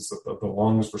compliances of the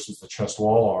lungs versus the chest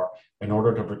wall are in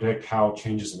order to predict how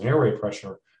changes in airway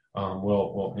pressure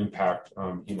will impact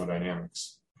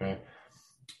hemodynamics. Okay.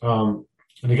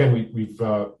 And again,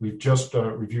 we've just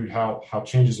reviewed how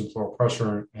changes in pleural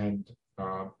pressure and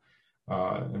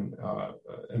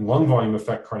lung volume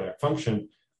affect cardiac function.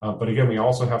 But again, we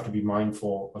also have to be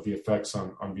mindful of the effects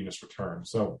on venous return.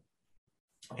 So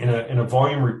in a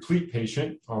volume replete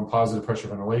patient on positive pressure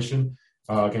ventilation,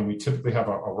 again, we typically have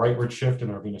a rightward shift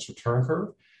in our venous return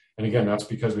curve. And again, that's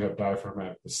because we have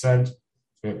diaphragmatic descent.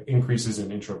 We have increases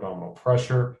in intra-abdominal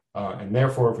pressure. And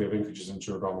therefore, if we have increases in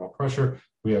intra-abdominal pressure,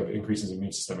 we have increases in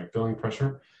mean systemic filling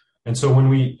pressure. And so when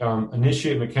we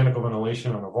initiate mechanical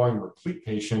ventilation on a volume replete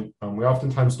patient, we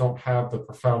oftentimes don't have the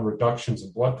profound reductions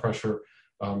in blood pressure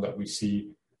that we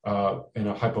see in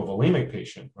a hypovolemic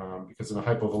patient. Because in a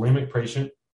hypovolemic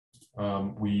patient,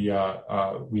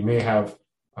 we may have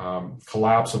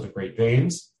collapse of the great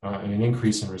veins and an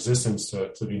increase in resistance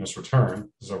to venous return.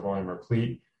 This is our volume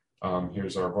replete.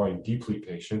 Here's our volume deplete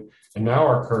patient. And now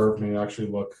our curve may actually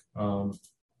look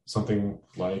something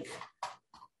like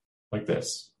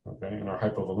this, okay, in our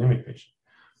hypovolemic patient.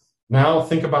 Now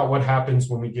think about what happens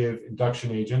when we give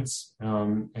induction agents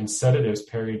and sedatives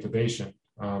peri-intubation.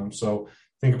 So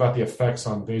think about the effects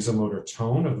on vasomotor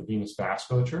tone of the venous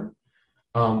vasculature.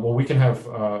 Well, we can have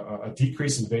a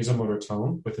decrease in vasomotor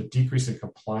tone with a decrease in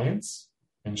compliance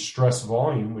and stress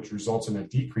volume, which results in a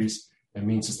decrease in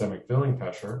mean systemic filling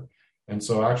pressure. And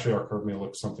so actually our curve may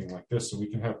look something like this. So we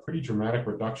can have pretty dramatic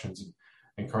reductions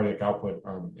in cardiac output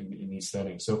in these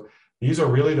settings. So these are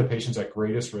really the patients at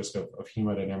greatest risk of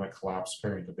hemodynamic collapse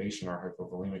peri-intubation, our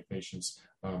hypovolemic patients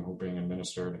who are being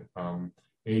administered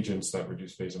agents that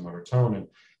reduce vasomotor tone. And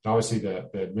obviously the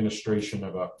administration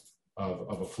of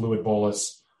a fluid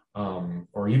bolus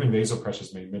or even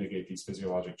vasopressors may mitigate these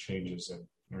physiologic changes and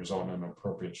result in an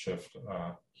appropriate shift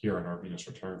here in our venous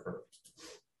return curve.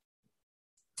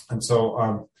 And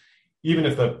so even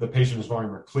if the patient is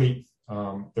volume replete,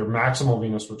 their maximal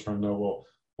venous return though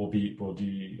will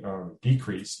be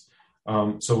decreased.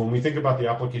 So when we think about the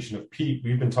application of PEEP,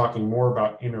 we've been talking more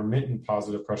about intermittent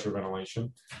positive pressure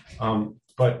ventilation.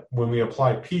 But when we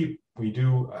apply PEEP, we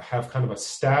do have kind of a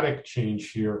static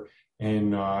change here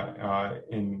in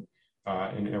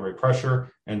airway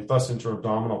pressure and thus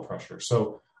intra-abdominal pressure.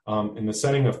 So in the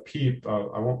setting of PEEP,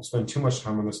 I won't spend too much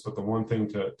time on this, but the one thing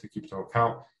to keep to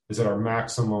account is that our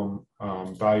maximum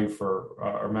value for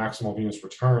our maximal venous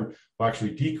return will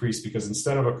actually decrease because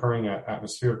instead of occurring at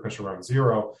atmospheric pressure around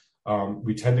zero,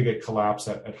 we tend to get collapse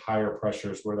at higher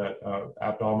pressures where that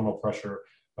abdominal pressure,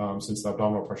 since the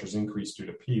abdominal pressure is increased due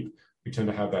to PEEP, we tend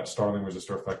to have that Starling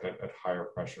resistor effect at higher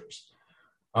pressures.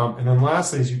 And then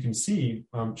lastly, as you can see,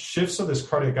 shifts of this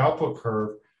cardiac output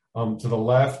curve to the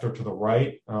left or to the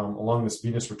right along this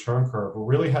venous return curve will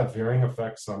really have varying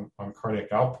effects on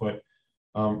cardiac output,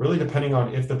 really depending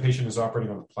on if the patient is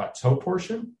operating on the plateau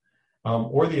portion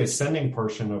or the ascending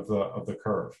portion of the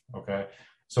curve, okay?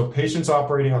 So patients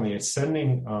operating on the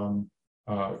ascending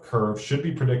curve should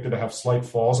be predicted to have slight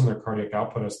falls in their cardiac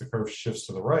output as the curve shifts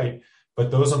to the right, but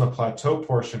those on the plateau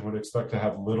portion would expect to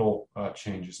have little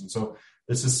changes. And so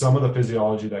this is some of the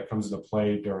physiology that comes into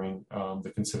play during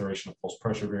the consideration of pulse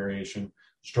pressure variation,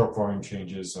 stroke volume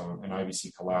changes, and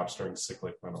IVC collapse during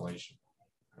cyclic ventilation.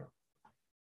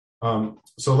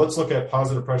 So let's look at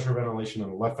positive pressure ventilation in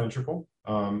the left ventricle.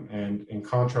 And in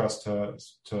contrast to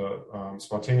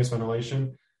spontaneous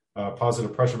ventilation,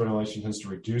 positive pressure ventilation tends to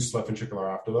reduce left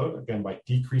ventricular afterload, again, by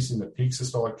decreasing the peak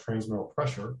systolic transmural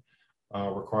pressure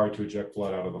required to eject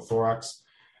blood out of the thorax.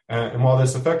 And while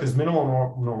this effect is minimal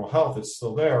in normal health, it's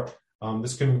still there.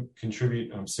 This can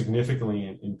contribute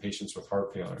significantly in patients with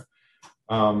heart failure.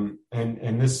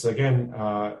 And this, again,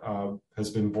 has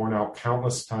been borne out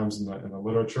countless times in the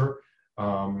literature.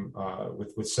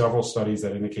 with several studies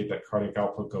that indicate that cardiac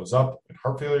output goes up in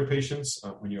heart failure patients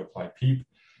when you apply PEEP.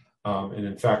 And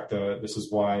in fact, this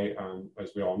is why,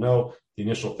 as we all know, the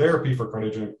initial therapy for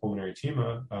cardiogenic pulmonary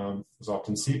edema is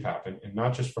often CPAP, and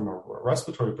not just from a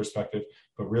respiratory perspective,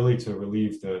 but really to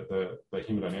relieve the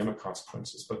hemodynamic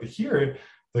consequences. But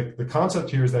the concept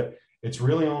here is that it's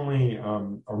really only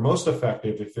or most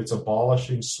effective if it's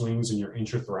abolishing swings in your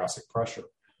intrathoracic pressure.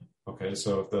 Okay,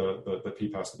 so if the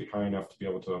PEEP has to be high enough to be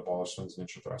able to abolish swings in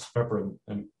intrathoracic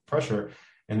pressure,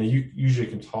 and they usually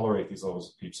can tolerate these levels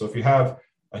of PEEP. So if you have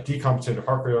a decompensated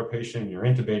heart failure patient, you're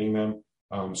intubating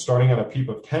them, starting at a PEEP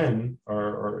of 10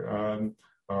 or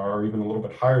even a little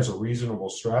bit higher is a reasonable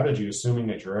strategy, assuming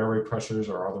that your airway pressures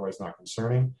are otherwise not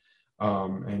concerning.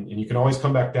 And you can always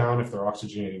come back down if they're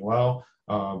oxygenating well,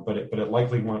 but it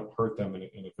likely won't hurt them, and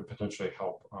it could potentially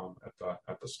help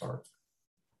at the start.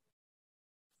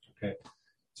 Okay,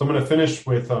 so I'm going to finish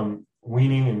with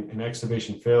weaning and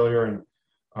extubation failure, and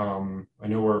I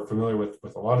know we're familiar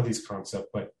with a lot of these concepts,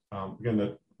 but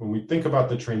again, when we think about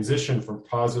the transition from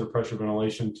positive pressure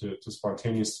ventilation to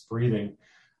spontaneous breathing,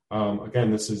 again,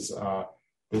 this is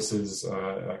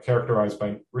characterized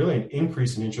by really an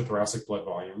increase in intrathoracic blood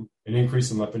volume, an increase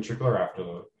in left ventricular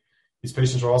afterload. These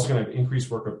patients are also going to have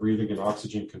increased work of breathing and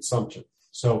oxygen consumption.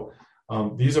 So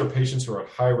these are patients who are at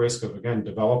high risk of, again,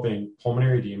 developing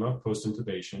pulmonary edema,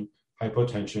 post-intubation,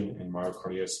 hypotension, and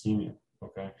myocardial ischemia.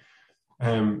 Okay,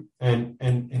 and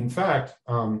in fact,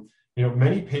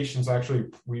 many patients actually,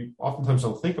 we oftentimes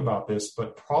don't think about this,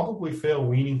 but probably fail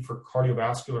weaning for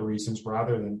cardiovascular reasons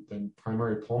rather than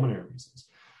primary pulmonary reasons,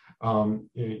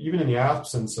 even in the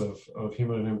absence of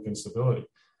hemodynamic instability.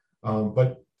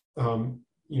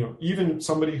 Even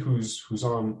somebody who's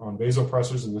on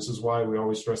vasopressors, and this is why we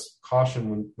always stress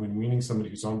caution when weaning somebody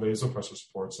who's on vasopressor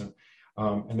supports, and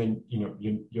then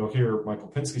you'll hear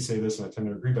Michael Pinsky say this, and I tend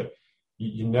to agree, but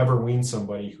you never wean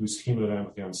somebody who's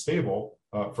hemodynamically unstable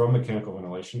from mechanical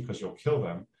ventilation, because you'll kill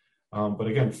them. But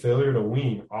again, failure to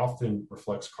wean often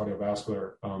reflects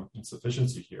cardiovascular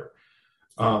insufficiency here.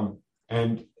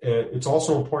 And it's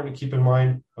also important to keep in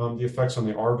mind the effects on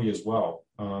the RV as well.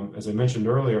 As I mentioned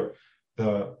earlier,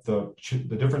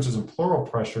 the differences in pleural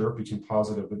pressure between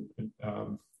positive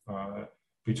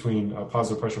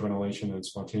pressure ventilation and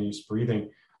spontaneous breathing,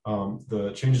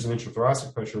 the changes in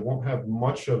intrathoracic pressure won't have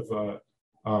much of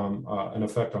an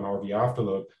effect on RV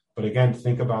afterload. But again,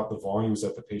 think about the volumes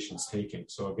that the patient's taking.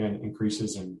 So again,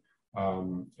 increases in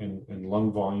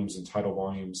lung volumes and tidal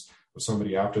volumes of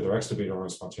somebody after they're extubated on a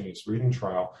spontaneous breathing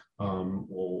trial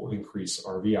will increase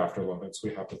RV afterload. And so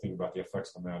we have to think about the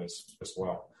effects on that as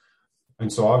well.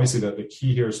 And so obviously the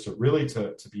key here is to really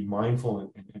to be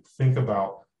mindful and think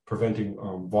about preventing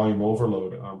volume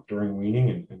overload during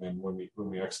weaning and then when we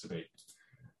extubate.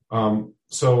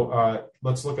 So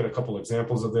let's look at a couple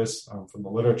examples of this from the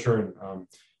literature. And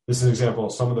this is an example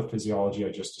of some of the physiology I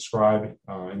just described.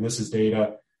 And this is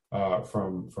data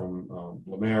from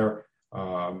Lemaire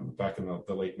back in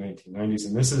the late 1990s.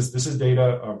 And this is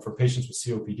data for patients with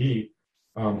COPD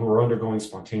who are undergoing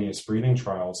spontaneous breathing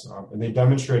trials. And they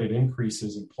demonstrated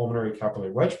increases in pulmonary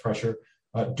capillary wedge pressure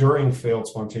during failed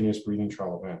spontaneous breathing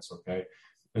trial events, okay?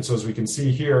 And so as we can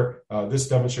see here, this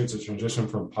demonstrates a transition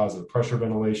from positive pressure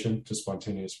ventilation to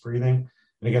spontaneous breathing.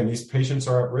 And again, these patients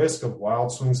are at risk of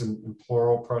wild swings in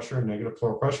pleural pressure, negative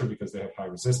pleural pressure, because they have high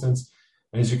resistance.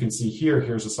 And as you can see here,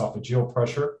 here's esophageal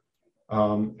pressure.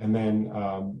 And then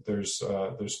there's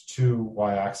two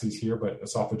y-axes here, but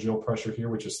esophageal pressure here,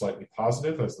 which is slightly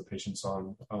positive as the patient's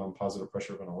on positive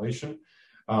pressure ventilation.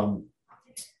 And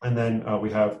then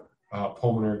we have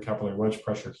pulmonary capillary wedge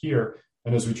pressure here.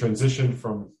 And as we transition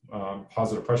from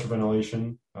positive pressure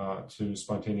ventilation to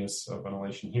spontaneous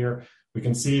ventilation here, we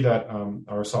can see that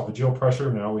our esophageal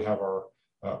pressure, now we have our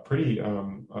pretty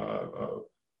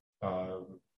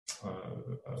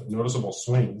noticeable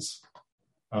swings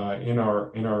in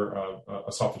our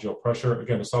esophageal pressure.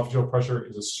 Again, esophageal pressure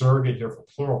is a surrogate here for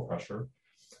pleural pressure.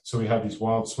 So we have these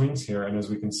wild swings here. And as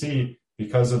we can see,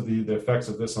 because of the effects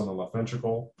of this on the left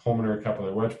ventricle, pulmonary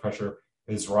capillary wedge pressure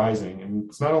is rising. And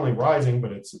it's not only rising,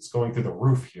 but it's going through the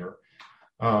roof here.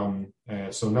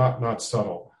 So not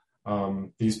subtle.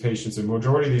 These patients, the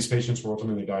majority of these patients were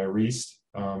ultimately diuresed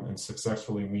and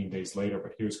successfully weaned days later.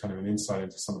 But here's kind of an insight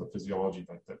into some of the physiology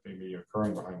that may be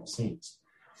occurring behind the scenes.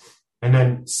 And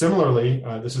then similarly,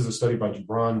 this is a study by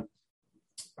Gibran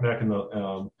back in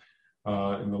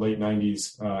the late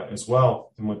 90s as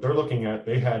well. And what they're looking at,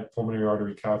 they had pulmonary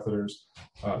artery catheters,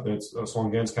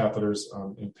 Swan-Ganz catheters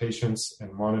in patients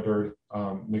and monitored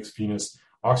mixed venous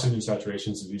oxygen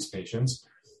saturations of these patients.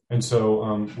 And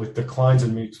so with declines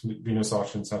in mixed venous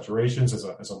oxygen saturations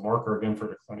as a marker, again, for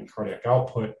declining cardiac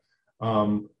output,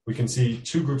 we can see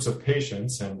two groups of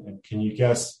patients. And can you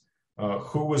guess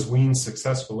who was weaned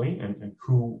successfully and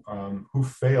who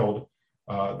failed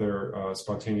their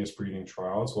spontaneous breathing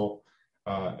trials? Well,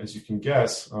 as you can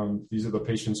guess, these are the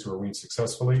patients who were weaned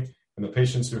successfully. And the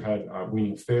patients who had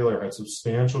weaning failure had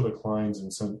substantial declines in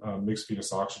some mixed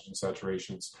venous oxygen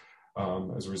saturations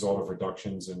as a result of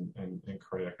reductions in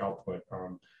cardiac output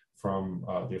from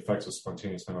the effects of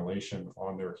spontaneous ventilation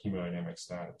on their hemodynamic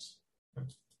status.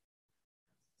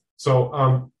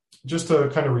 So just to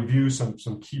kind of review some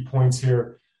key points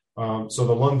here. So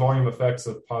the lung volume effects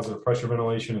of positive pressure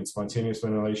ventilation and spontaneous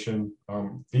ventilation,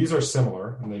 these are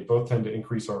similar, and they both tend to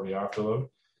increase RV afterload.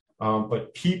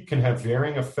 But PEEP can have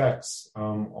varying effects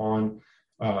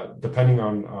depending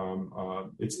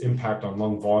on its impact on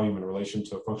lung volume in relation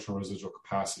to functional residual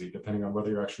capacity, depending on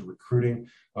whether you're actually recruiting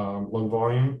lung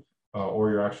volume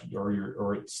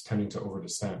or it's tending to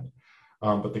overdescend.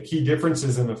 But the key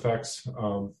differences in effects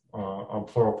on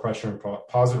pleural pressure and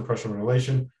positive pressure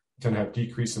ventilation tend to have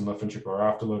decrease in left ventricular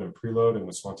afterload and preload, and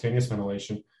with spontaneous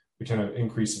ventilation, we tend to have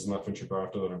increases in left ventricular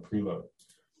afterload and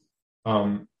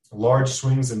preload. Large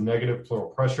swings in negative pleural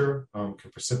pressure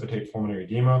can precipitate pulmonary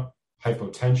edema,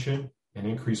 hypotension, and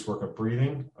increased workup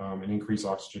breathing, and increased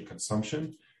oxygen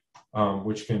consumption,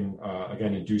 which can,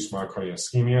 again, induce myocardial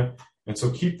ischemia. And so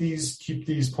keep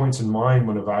these points in mind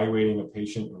when evaluating a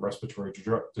patient in respiratory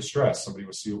distress, somebody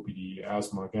with COPD,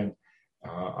 asthma, again,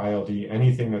 ILD,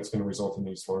 anything that's going to result in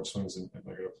these large swings in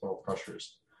negative pleural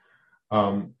pressures.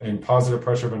 And positive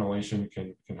pressure ventilation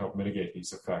can help mitigate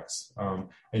these effects.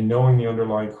 And knowing the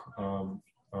underlying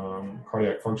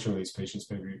cardiac function of these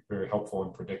patients may be very helpful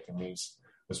in predicting these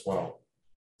as well.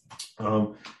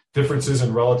 Differences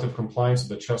in relative compliance of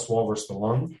the chest wall versus the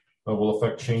lung will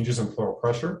affect changes in pleural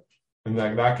pressure, and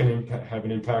that can have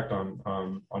an impact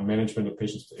on management of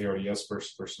patients with ARDS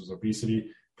versus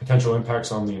obesity. Potential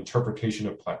impacts on the interpretation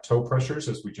of plateau pressures,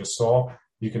 as we just saw.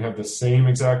 You can have the same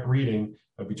exact reading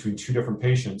between two different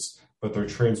patients, but their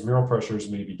transmural pressures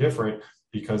may be different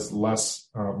because more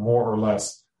or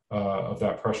less of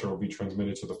that pressure will be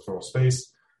transmitted to the pleural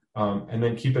space. And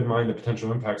then keep in mind the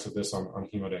potential impacts of this on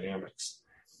hemodynamics.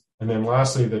 And then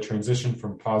lastly, the transition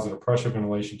from positive pressure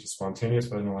ventilation to spontaneous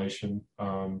ventilation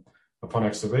upon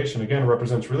extubation, again,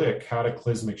 represents really a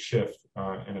cataclysmic shift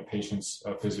in a patient's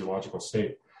physiological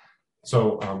state.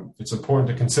 So it's important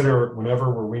to consider,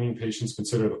 whenever we're weaning patients,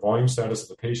 consider the volume status of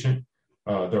the patient,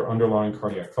 their underlying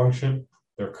cardiac function,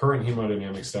 their current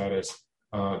hemodynamic status,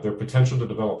 their potential to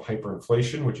develop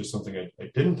hyperinflation, which is something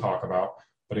I didn't talk about,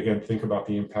 but again, think about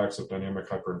the impacts of dynamic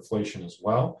hyperinflation as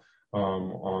well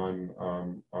on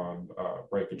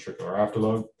right ventricular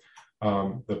afterload,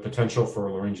 the potential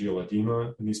for laryngeal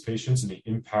edema in these patients and the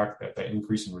impact that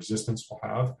increase in resistance will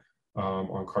have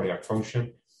on cardiac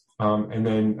function. And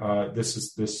then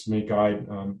this may guide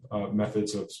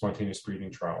methods of spontaneous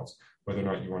breathing trials, whether or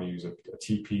not you want to use a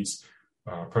T-piece,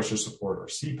 pressure support, or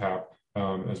CPAP.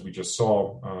 As we just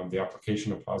saw, the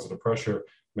application of positive pressure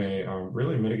may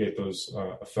really mitigate those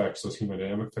effects, those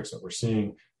hemodynamic effects that we're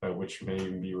seeing, which may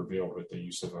even be revealed with the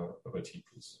use of a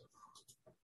T-piece.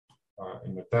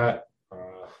 And with that,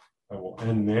 I will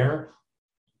end there.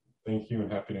 Thank you,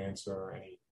 and happy to answer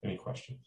any questions.